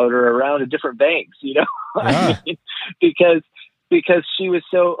 we followed her around to different banks, Yeah. I mean, because she was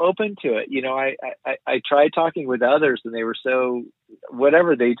so open to it. I tried talking with others, and they were so,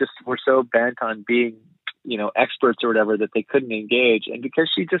 whatever, they just were so bent on being, experts or whatever, that they couldn't engage. And because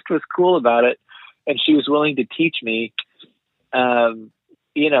she just was cool about it, and she was willing to teach me,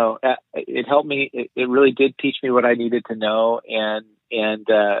 it helped me. It really did teach me what I needed to know. And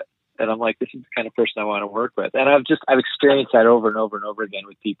I'm like, this is the kind of person I want to work with. And I've experienced that over and over and over again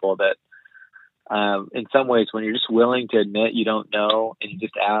with people that, in some ways, when you're just willing to admit you don't know, and you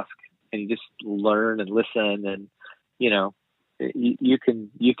just ask, and you just learn and listen, and, you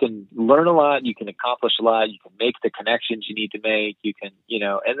can learn a lot, you can accomplish a lot, you can make the connections you need to make, you can,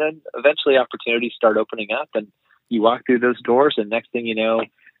 and then eventually opportunities start opening up, and you walk through those doors, and next thing you know,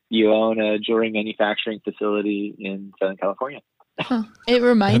 you own a jewelry manufacturing facility in Southern California. Huh. It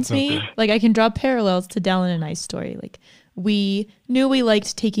reminds me, like, I can draw parallels to Dallin and I's story. Like, we knew we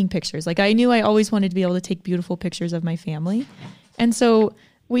liked taking pictures. Like, I knew I always wanted to be able to take beautiful pictures of my family. And so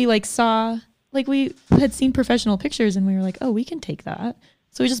we we had seen professional pictures, and we were like, oh, we can take that.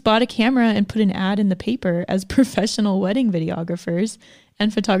 So we just bought a camera and put an ad in the paper as professional wedding videographers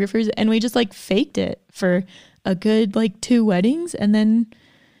and photographers. And we just faked it for a good 2 weddings, and then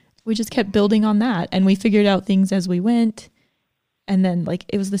we just kept building on that, and we figured out things as we went. And then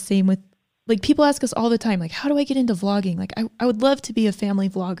it was the same with people ask us all the time, how do I get into vlogging? I would love to be a family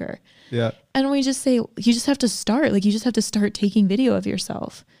vlogger. Yeah. And we just say, you just have to start. You just have to start taking video of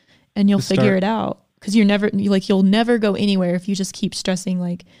yourself, and you'll figure it out. Because you'll never go anywhere if you just keep stressing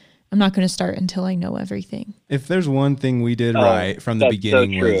I'm not going to start until I know everything. If there's one thing we did right from the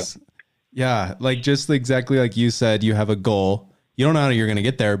beginning was, just exactly like you said, you have a goal. You don't know how you're going to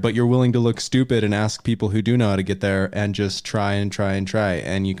get there, but you're willing to look stupid and ask people who do know how to get there, and just try and try and try.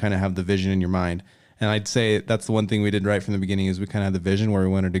 And you kind of have the vision in your mind. And I'd say that's the one thing we did right from the beginning, is we kind of had the vision where we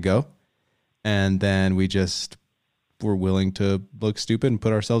wanted to go. And then we just were willing to look stupid and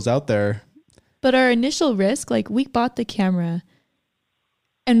put ourselves out there. But our initial risk, we bought the camera,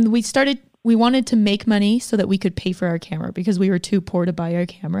 and we wanted to make money so that we could pay for our camera, because we were too poor to buy our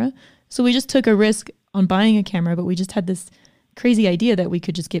camera. So we just took a risk on buying a camera, but we just had this crazy idea that we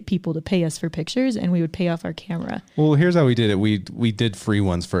could just get people to pay us for pictures and we would pay off our camera. Well, here's how we did it. We did free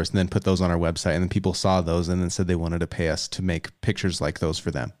ones first and then put those on our website, and then people saw those and then said they wanted to pay us to make pictures like those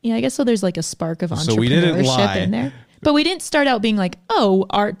for them. Yeah, I guess so. There's like a spark of entrepreneurship So we didn't lie in there. But we didn't start out being like, oh,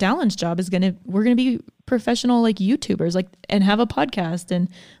 our Dallin's job is we're going to be professional like YouTubers, like, and have a podcast. And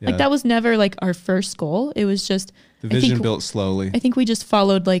like, that was never like our first goal. It was just the vision built slowly. I think we just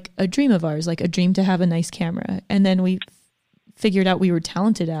followed like a dream of ours, like a dream to have a nice camera. And then we figured out we were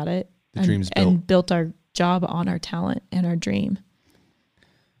talented at it and built our job on our talent and our dream.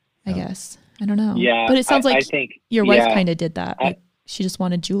 I guess. I don't know. Yeah. But it sounds like I think your wife kind of did that. Like, she just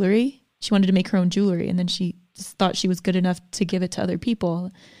wanted jewelry. She wanted to make her own jewelry. And then she just thought she was good enough to give it to other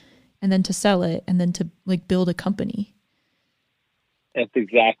people and then to sell it and then to like build a company. That's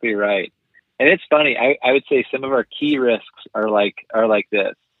exactly right. And it's funny. I would say some of our key risks are like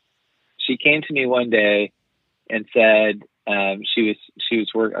this. She came to me one day and said, she was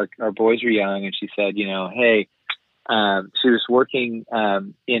our boys were young, and she said, hey, she was working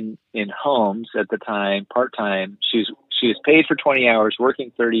in homes at the time, part-time. She was paid for 20 hours,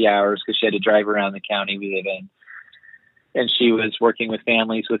 working 30 hours because she had to drive around the county we live in. And she was working with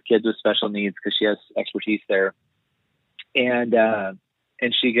families with kids with special needs because she has expertise there. And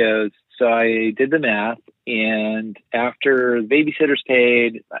she goes, so I did the math, and after the babysitters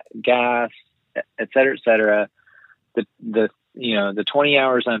paid, gas, et cetera, the 20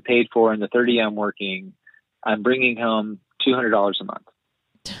 hours I'm paid for and the 30 I'm working, I'm bringing home $200 a month.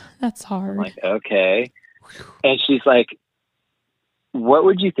 That's hard. I'm like, okay. And she's like, what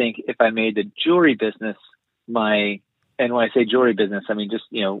would you think if I made the jewelry business and when I say jewelry business, I mean, just,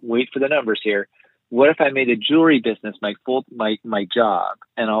 wait for the numbers here. What if I made a jewelry business my job,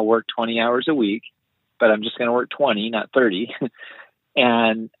 and I'll work 20 hours a week, but I'm just going to work 20, not 30.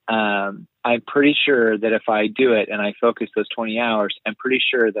 And I'm pretty sure that if I do it and I focus those 20 hours, I'm pretty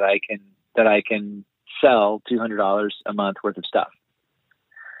sure that I can sell $200 a month worth of stuff.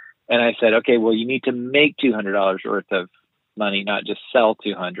 And I said, okay, well, you need to make $200 worth of money, not just sell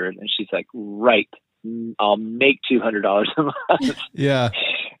 200. And she's like, right, I'll make $200 a month. Yeah.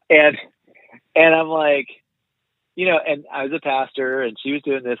 And I'm like, and I was a pastor and she was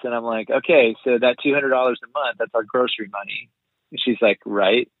doing this, and I'm like, okay, so that $200 a month, that's our grocery money. And she's like,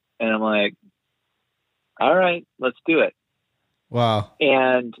 right. And I'm like, all right, let's do it. Wow.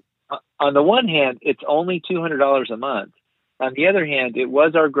 And on the one hand, it's only $200 a month. On the other hand, it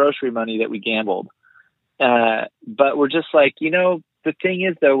was our grocery money that we gambled. But we're just like, the thing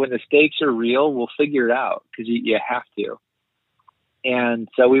is, though, when the stakes are real, we'll figure it out because you have to. And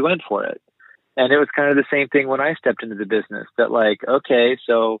so we went for it. And it was kind of the same thing when I stepped into the business, that like, okay,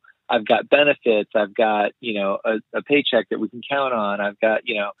 so I've got benefits, I've got, a paycheck that we can count on. I've got,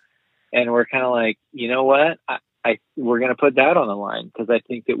 and we're kind of like, you know what, we're going to put that on the line because I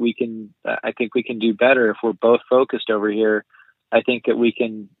think we can do better if we're both focused over here. I think that we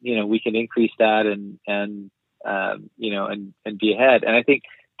can increase that and be ahead. And I think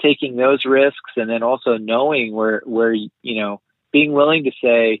taking those risks and then also knowing where, being willing to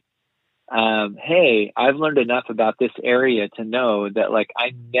say, hey, I've learned enough about this area to know that like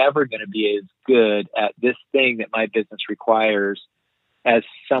I'm never going to be as good at this thing that my business requires as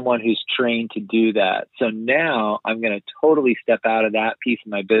someone who's trained to do that. So now I'm going to totally step out of that piece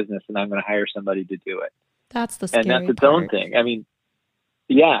of my business and I'm going to hire somebody to do it. That's the scary and that's its part. own thing. I mean,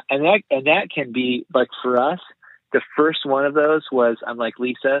 yeah, and that can be like for us. The first one of those was I'm like,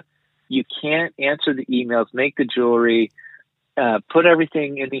 Lisa, you can't answer the emails, make the jewelry, put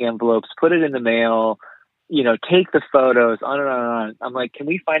everything in the envelopes, put it in the mail, take the photos, on and on and on. I'm like, can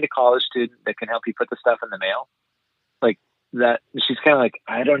we find a college student that can help you put the stuff in the mail? Like that. She's kind of like,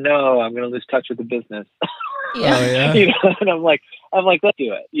 I don't know. I'm going to lose touch with the business. Yeah. Oh, yeah. And I'm like, let's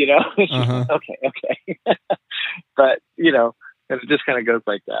do it. She's Uh-huh. like, okay. But, and it just kind of goes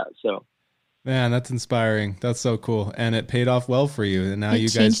like that. So. Man, that's inspiring. That's so cool. And it paid off well for you. And now It you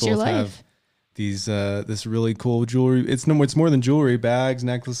guys changed your both life. have these, this really cool jewelry. It's more than jewelry, bags,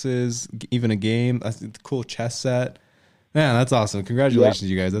 necklaces, even a game, a cool chess set. Man, that's awesome. Congratulations,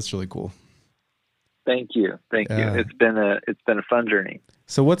 you guys. That's really cool. Thank you. Yeah. It's been a fun journey.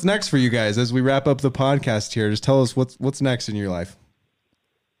 So what's next for you guys as we wrap up the podcast here? Just tell us what's next in your life.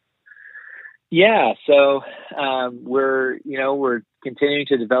 Yeah. So, we're continuing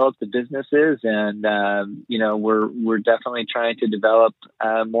to develop the businesses and, we're definitely trying to develop,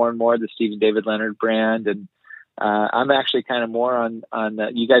 more and more the Stephen David Leonard brand. And, I'm actually kind of more on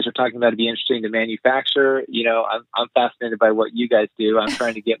the, you guys are talking about it'd be interesting to manufacture. I'm fascinated by what you guys do. I'm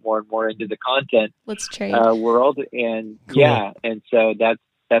trying to get more and more into the content Let's trade. world. And Cool. yeah. And so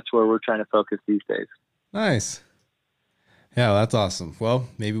that's where we're trying to focus these days. Nice. Yeah, that's awesome. Well,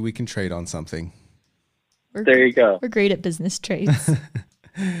 maybe we can trade on something. There you go. We're great at business trades.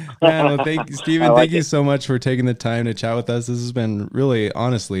 Man, well, Stephen, I like thank you it. so much for taking the time to chat with us. This has been really,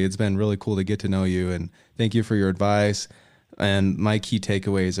 honestly, it's been really cool to get to know you, and thank you for your advice. And my key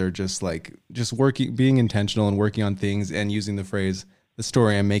takeaways are just working, being intentional and working on things, and using the phrase, the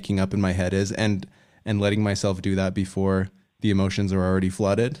story I'm making up in my head is, and letting myself do that before the emotions are already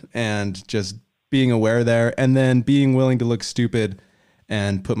flooded, and just being aware there, and then being willing to look stupid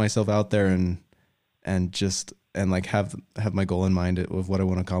and put myself out there and just, and like have my goal in mind of what I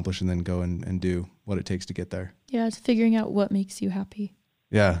want to accomplish, and then go and do what it takes to get there. Yeah, it's figuring out what makes you happy.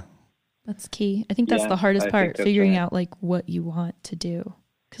 Yeah. That's key. I think that's Yeah, the hardest I part, think that's figuring right. out like what you want to do.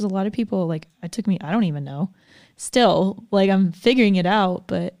 Because a lot of people, like, I don't even know. Still, like, I'm figuring it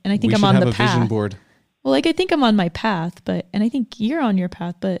out, and I think We I'm should on have the a path. vision board. Well, like, I think I'm on my path, and I think you're on your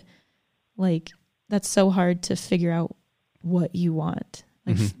path, but like, that's so hard to figure out what you want.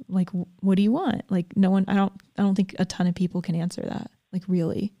 Like, like, what do you want? Like, no one, I don't think a ton of people can answer that. Like,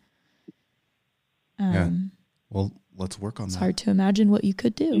 really. Yeah. Well, let's work on It's that. hard to imagine what you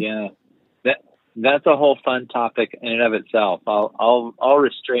could do. Yeah, that's a whole fun topic in and of itself. I'll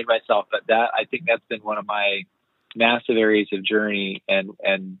restrain myself, but I think that's been one of my massive areas of journey, and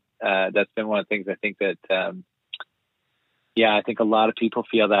that's been one of the things I think that I think a lot of people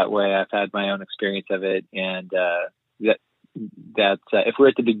feel that way. I've had my own experience of it, and that if we're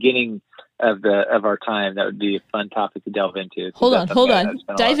at the beginning of our time, that would be a fun topic to delve into. Hold on.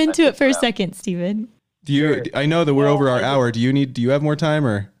 Dive into it for a second, Stephen. Do you? Sure. I know that we're Well, over our hour. Do you have more time,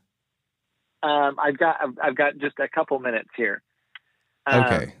 or? I've got just a couple minutes here.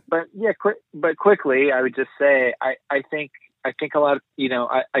 Okay. But yeah, quickly, I would just say I think a lot of,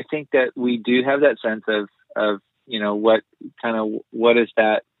 I think that we do have that sense of what is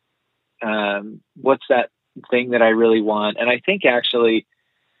that, what's that thing that I really want. And I think actually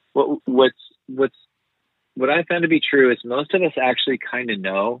what I found to be true is most of us actually kind of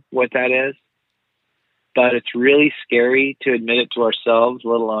know what that is, but it's really scary to admit it to ourselves,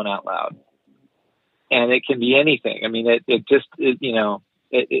 let alone out loud. And it can be anything. I mean, there's no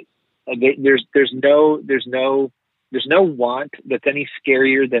want that's any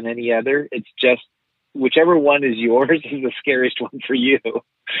scarier than any other. It's just whichever one is yours is the scariest one for you.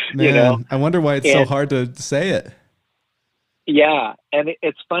 Man, I wonder why it's so hard to say it. Yeah. And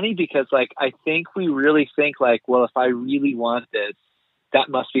it's funny because, like, I think we really think like, well, if I really want this, that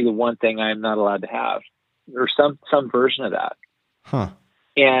must be the one thing I'm not allowed to have, or some version of that. Huh.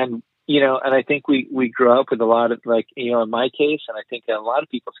 And, and I think we grew up with a lot of, like, in my case, and I think in a lot of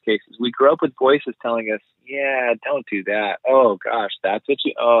people's cases, we grew up with voices telling us, yeah, don't do that. Oh gosh, that's what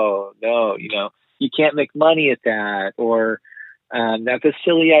oh no, you can't make money at that, or that's a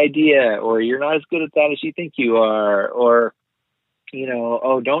silly idea, or you're not as good at that as you think you are, or,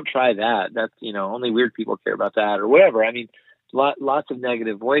 oh, don't try that. That's, only weird people care about that, or whatever. I mean, lots of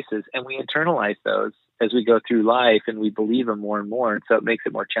negative voices, and we internalize those as we go through life, and we believe them more and more. And so it makes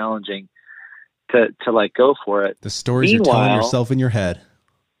it more challenging to like go for it. The stories you're telling yourself in your head.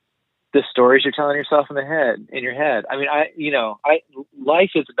 The stories you're telling yourself in your head. I mean, life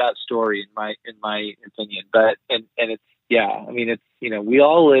is about story in my opinion, but, and it's, yeah, I mean, it's, we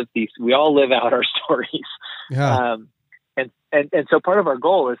all live out our stories. Yeah. And so part of our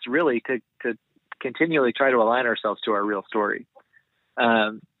goal is really to continually try to align ourselves to our real story.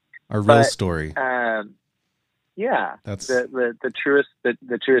 Our real story. Yeah, that's the truest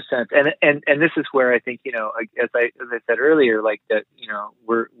sense. And this is where I think, as I said earlier, like that,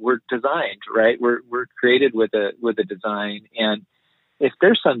 we're designed, right? We're created with a design. And if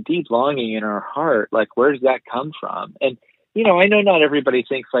there's some deep longing in our heart, like, where does that come from? And, I know not everybody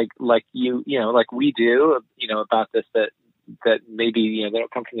thinks like you, like we do, about this, that maybe, they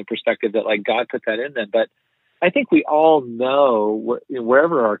don't come from the perspective that, like, God put that in them. But I think we all know,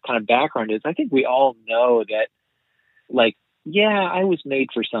 wherever our kind of background is, I think we all know that, like, yeah, I was made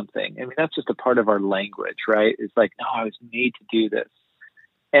for something. I mean, that's just a part of our language, right? It's like, no, I was made to do this.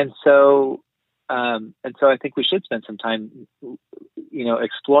 And so I think we should spend some time,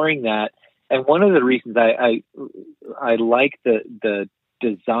 exploring that. And one of the reasons I like the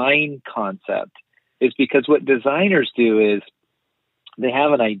design concept is because what designers do is they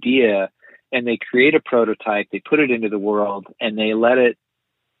have an idea and they create a prototype, they put it into the world, and they let it,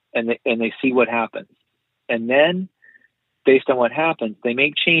 and they see what happens. And then, based on what happens, they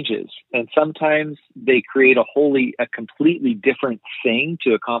make changes. And sometimes they create a completely different thing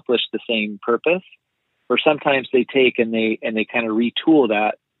to accomplish the same purpose. Or sometimes they take and they kind of retool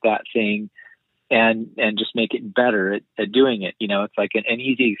that thing and just make it better at doing it. It's like an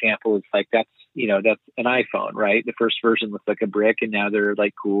easy example is like, that's an iPhone, right? The first version looked like a brick, and now they're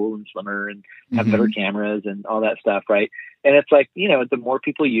like cool and slimmer and have better cameras and all that stuff, right? And it's like, the more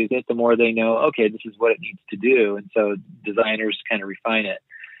people use it, the more they know, okay, this is what it needs to do. And so designers kind of refine it.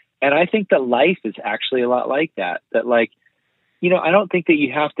 And I think that life is actually a lot like that, like, I don't think that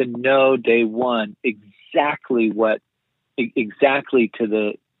you have to know day one exactly to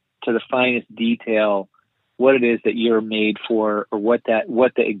the finest detail what it is that you're made for, or what the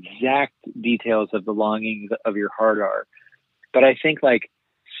exact details of the longings of your heart are. But I think like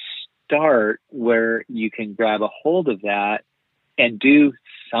start where you can grab a hold of that and do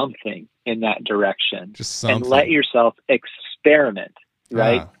something in that direction, and let yourself experiment,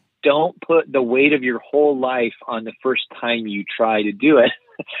 right? Yeah. Don't put the weight of your whole life on the first time you try to do it.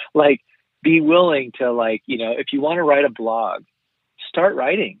 Like, be willing to, like, if you want to write a blog, start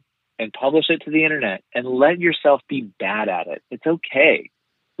writing and publish it to the internet, and let yourself be bad at it. It's okay.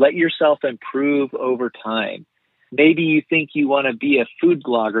 Let yourself improve over time. Maybe you think you want to be a food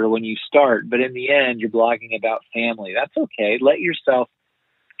blogger when you start, but in the end, you're blogging about family. That's okay. Let yourself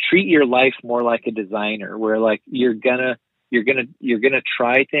treat your life more like a designer, where like you're gonna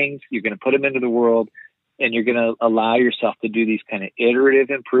try things, you're gonna put them into the world, and you're gonna allow yourself to do these kind of iterative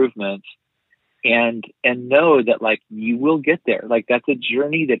improvements, and know that like you will get there. Like, that's a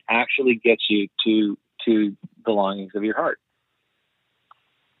journey that actually gets you to the longings of your heart.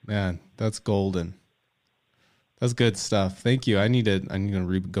 Man, that's golden. That's good stuff. Thank you. I need to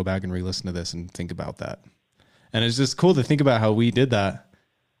go back and re-listen to this and think about that. And it's just cool to think about how we did that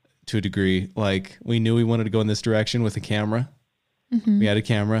to a degree. Like, we knew we wanted to go in this direction with a camera. We had a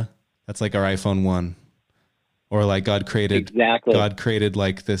camera. That's like our iPhone 1. Or like God created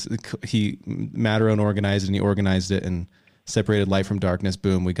like this. Matter unorganized, and he organized it and separated light from darkness.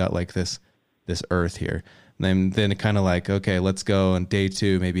 Boom, we got like this earth here. And then it kind of like, okay, let's go on day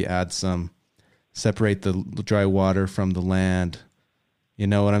 2, maybe separate the dry water from the land. You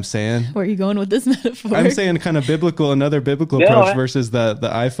know what I'm saying? Where are you going with this metaphor? I'm saying kind of another biblical approach versus the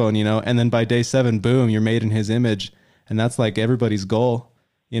iPhone, and then by day 7, boom, you're made in his image. And that's like everybody's goal.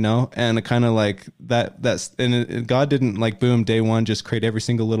 And kind of like God didn't like, boom, day 1, just create every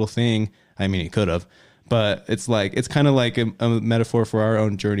single little thing. I mean, he could have, but it's kind of like a metaphor for our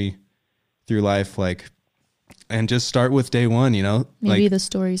own journey through life. Like, and just start with day 1, maybe the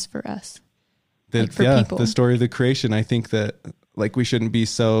story's for us. The story of the creation. I think that like we shouldn't be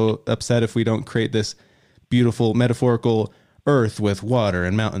so upset if we don't create this beautiful metaphorical earth with water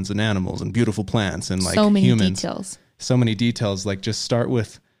and mountains and animals and beautiful plants and like so many humans. Details. So many details. Like, just start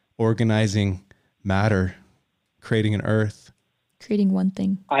with organizing matter, creating an earth, creating one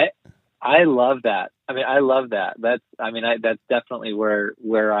thing. I love that. I love that. That's definitely where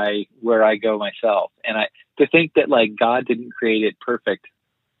I go myself. And to think that like God didn't create it perfect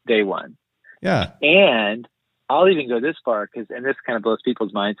day 1. Yeah. And I'll even go this far, and this kind of blows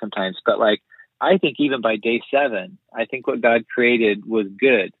people's minds sometimes, but like, I think even by day 7, I think what God created was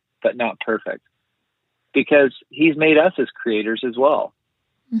good, but not perfect. Because he's made us as creators as well.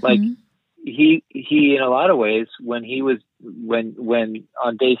 Like he in a lot of ways, when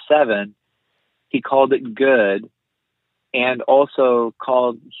on day 7, he called it good, and also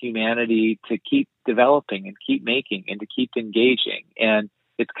called humanity to keep developing and keep making and to keep engaging. And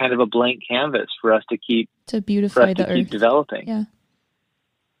it's kind of a blank canvas for us to beautify the earth, keep developing.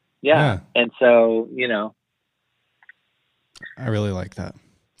 Yeah. And so, I really like that.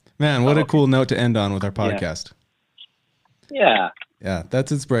 Man, what a cool note to end on with our podcast. Yeah. Yeah,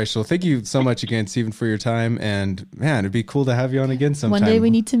 that's inspirational. Thank you so much again, Stephen, for your time. And man, it'd be cool to have you on again sometime. One day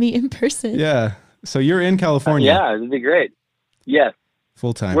we need to meet in person. Yeah. So you're in California. Yeah, it'd be great. Yes.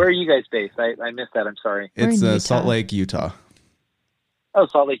 Full time. Where are you guys based? I missed that. I'm sorry. It's Salt Lake, Utah. Oh,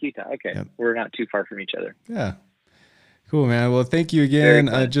 Salt Lake, Utah. Okay. Yep. We're not too far from each other. Yeah. Cool, man. Well, thank you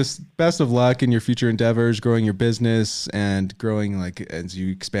again. Just best of luck in your future endeavors, growing your business and growing like as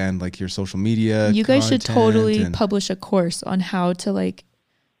you expand like your social media. You guys should totally publish a course on how to like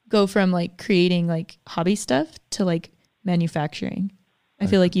go from like creating like hobby stuff to like manufacturing. I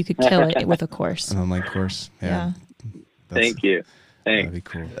feel like you could kill it with a course. An online course. Yeah. Thank you. Thanks. That'd be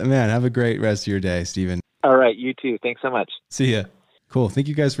cool. Man, have a great rest of your day, Stephen. All right. You too. Thanks so much. See ya. Cool. Thank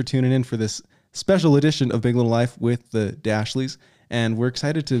you guys for tuning in for this special edition of Big Little Life with the Dashleys. And we're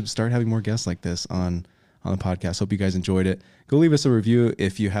excited to start having more guests like this on the podcast. Hope you guys enjoyed it. Go leave us a review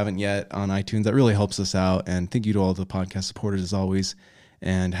if you haven't yet on iTunes. That really helps us out. And thank you to all the podcast supporters as always.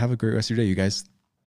 And have a great rest of your day, you guys.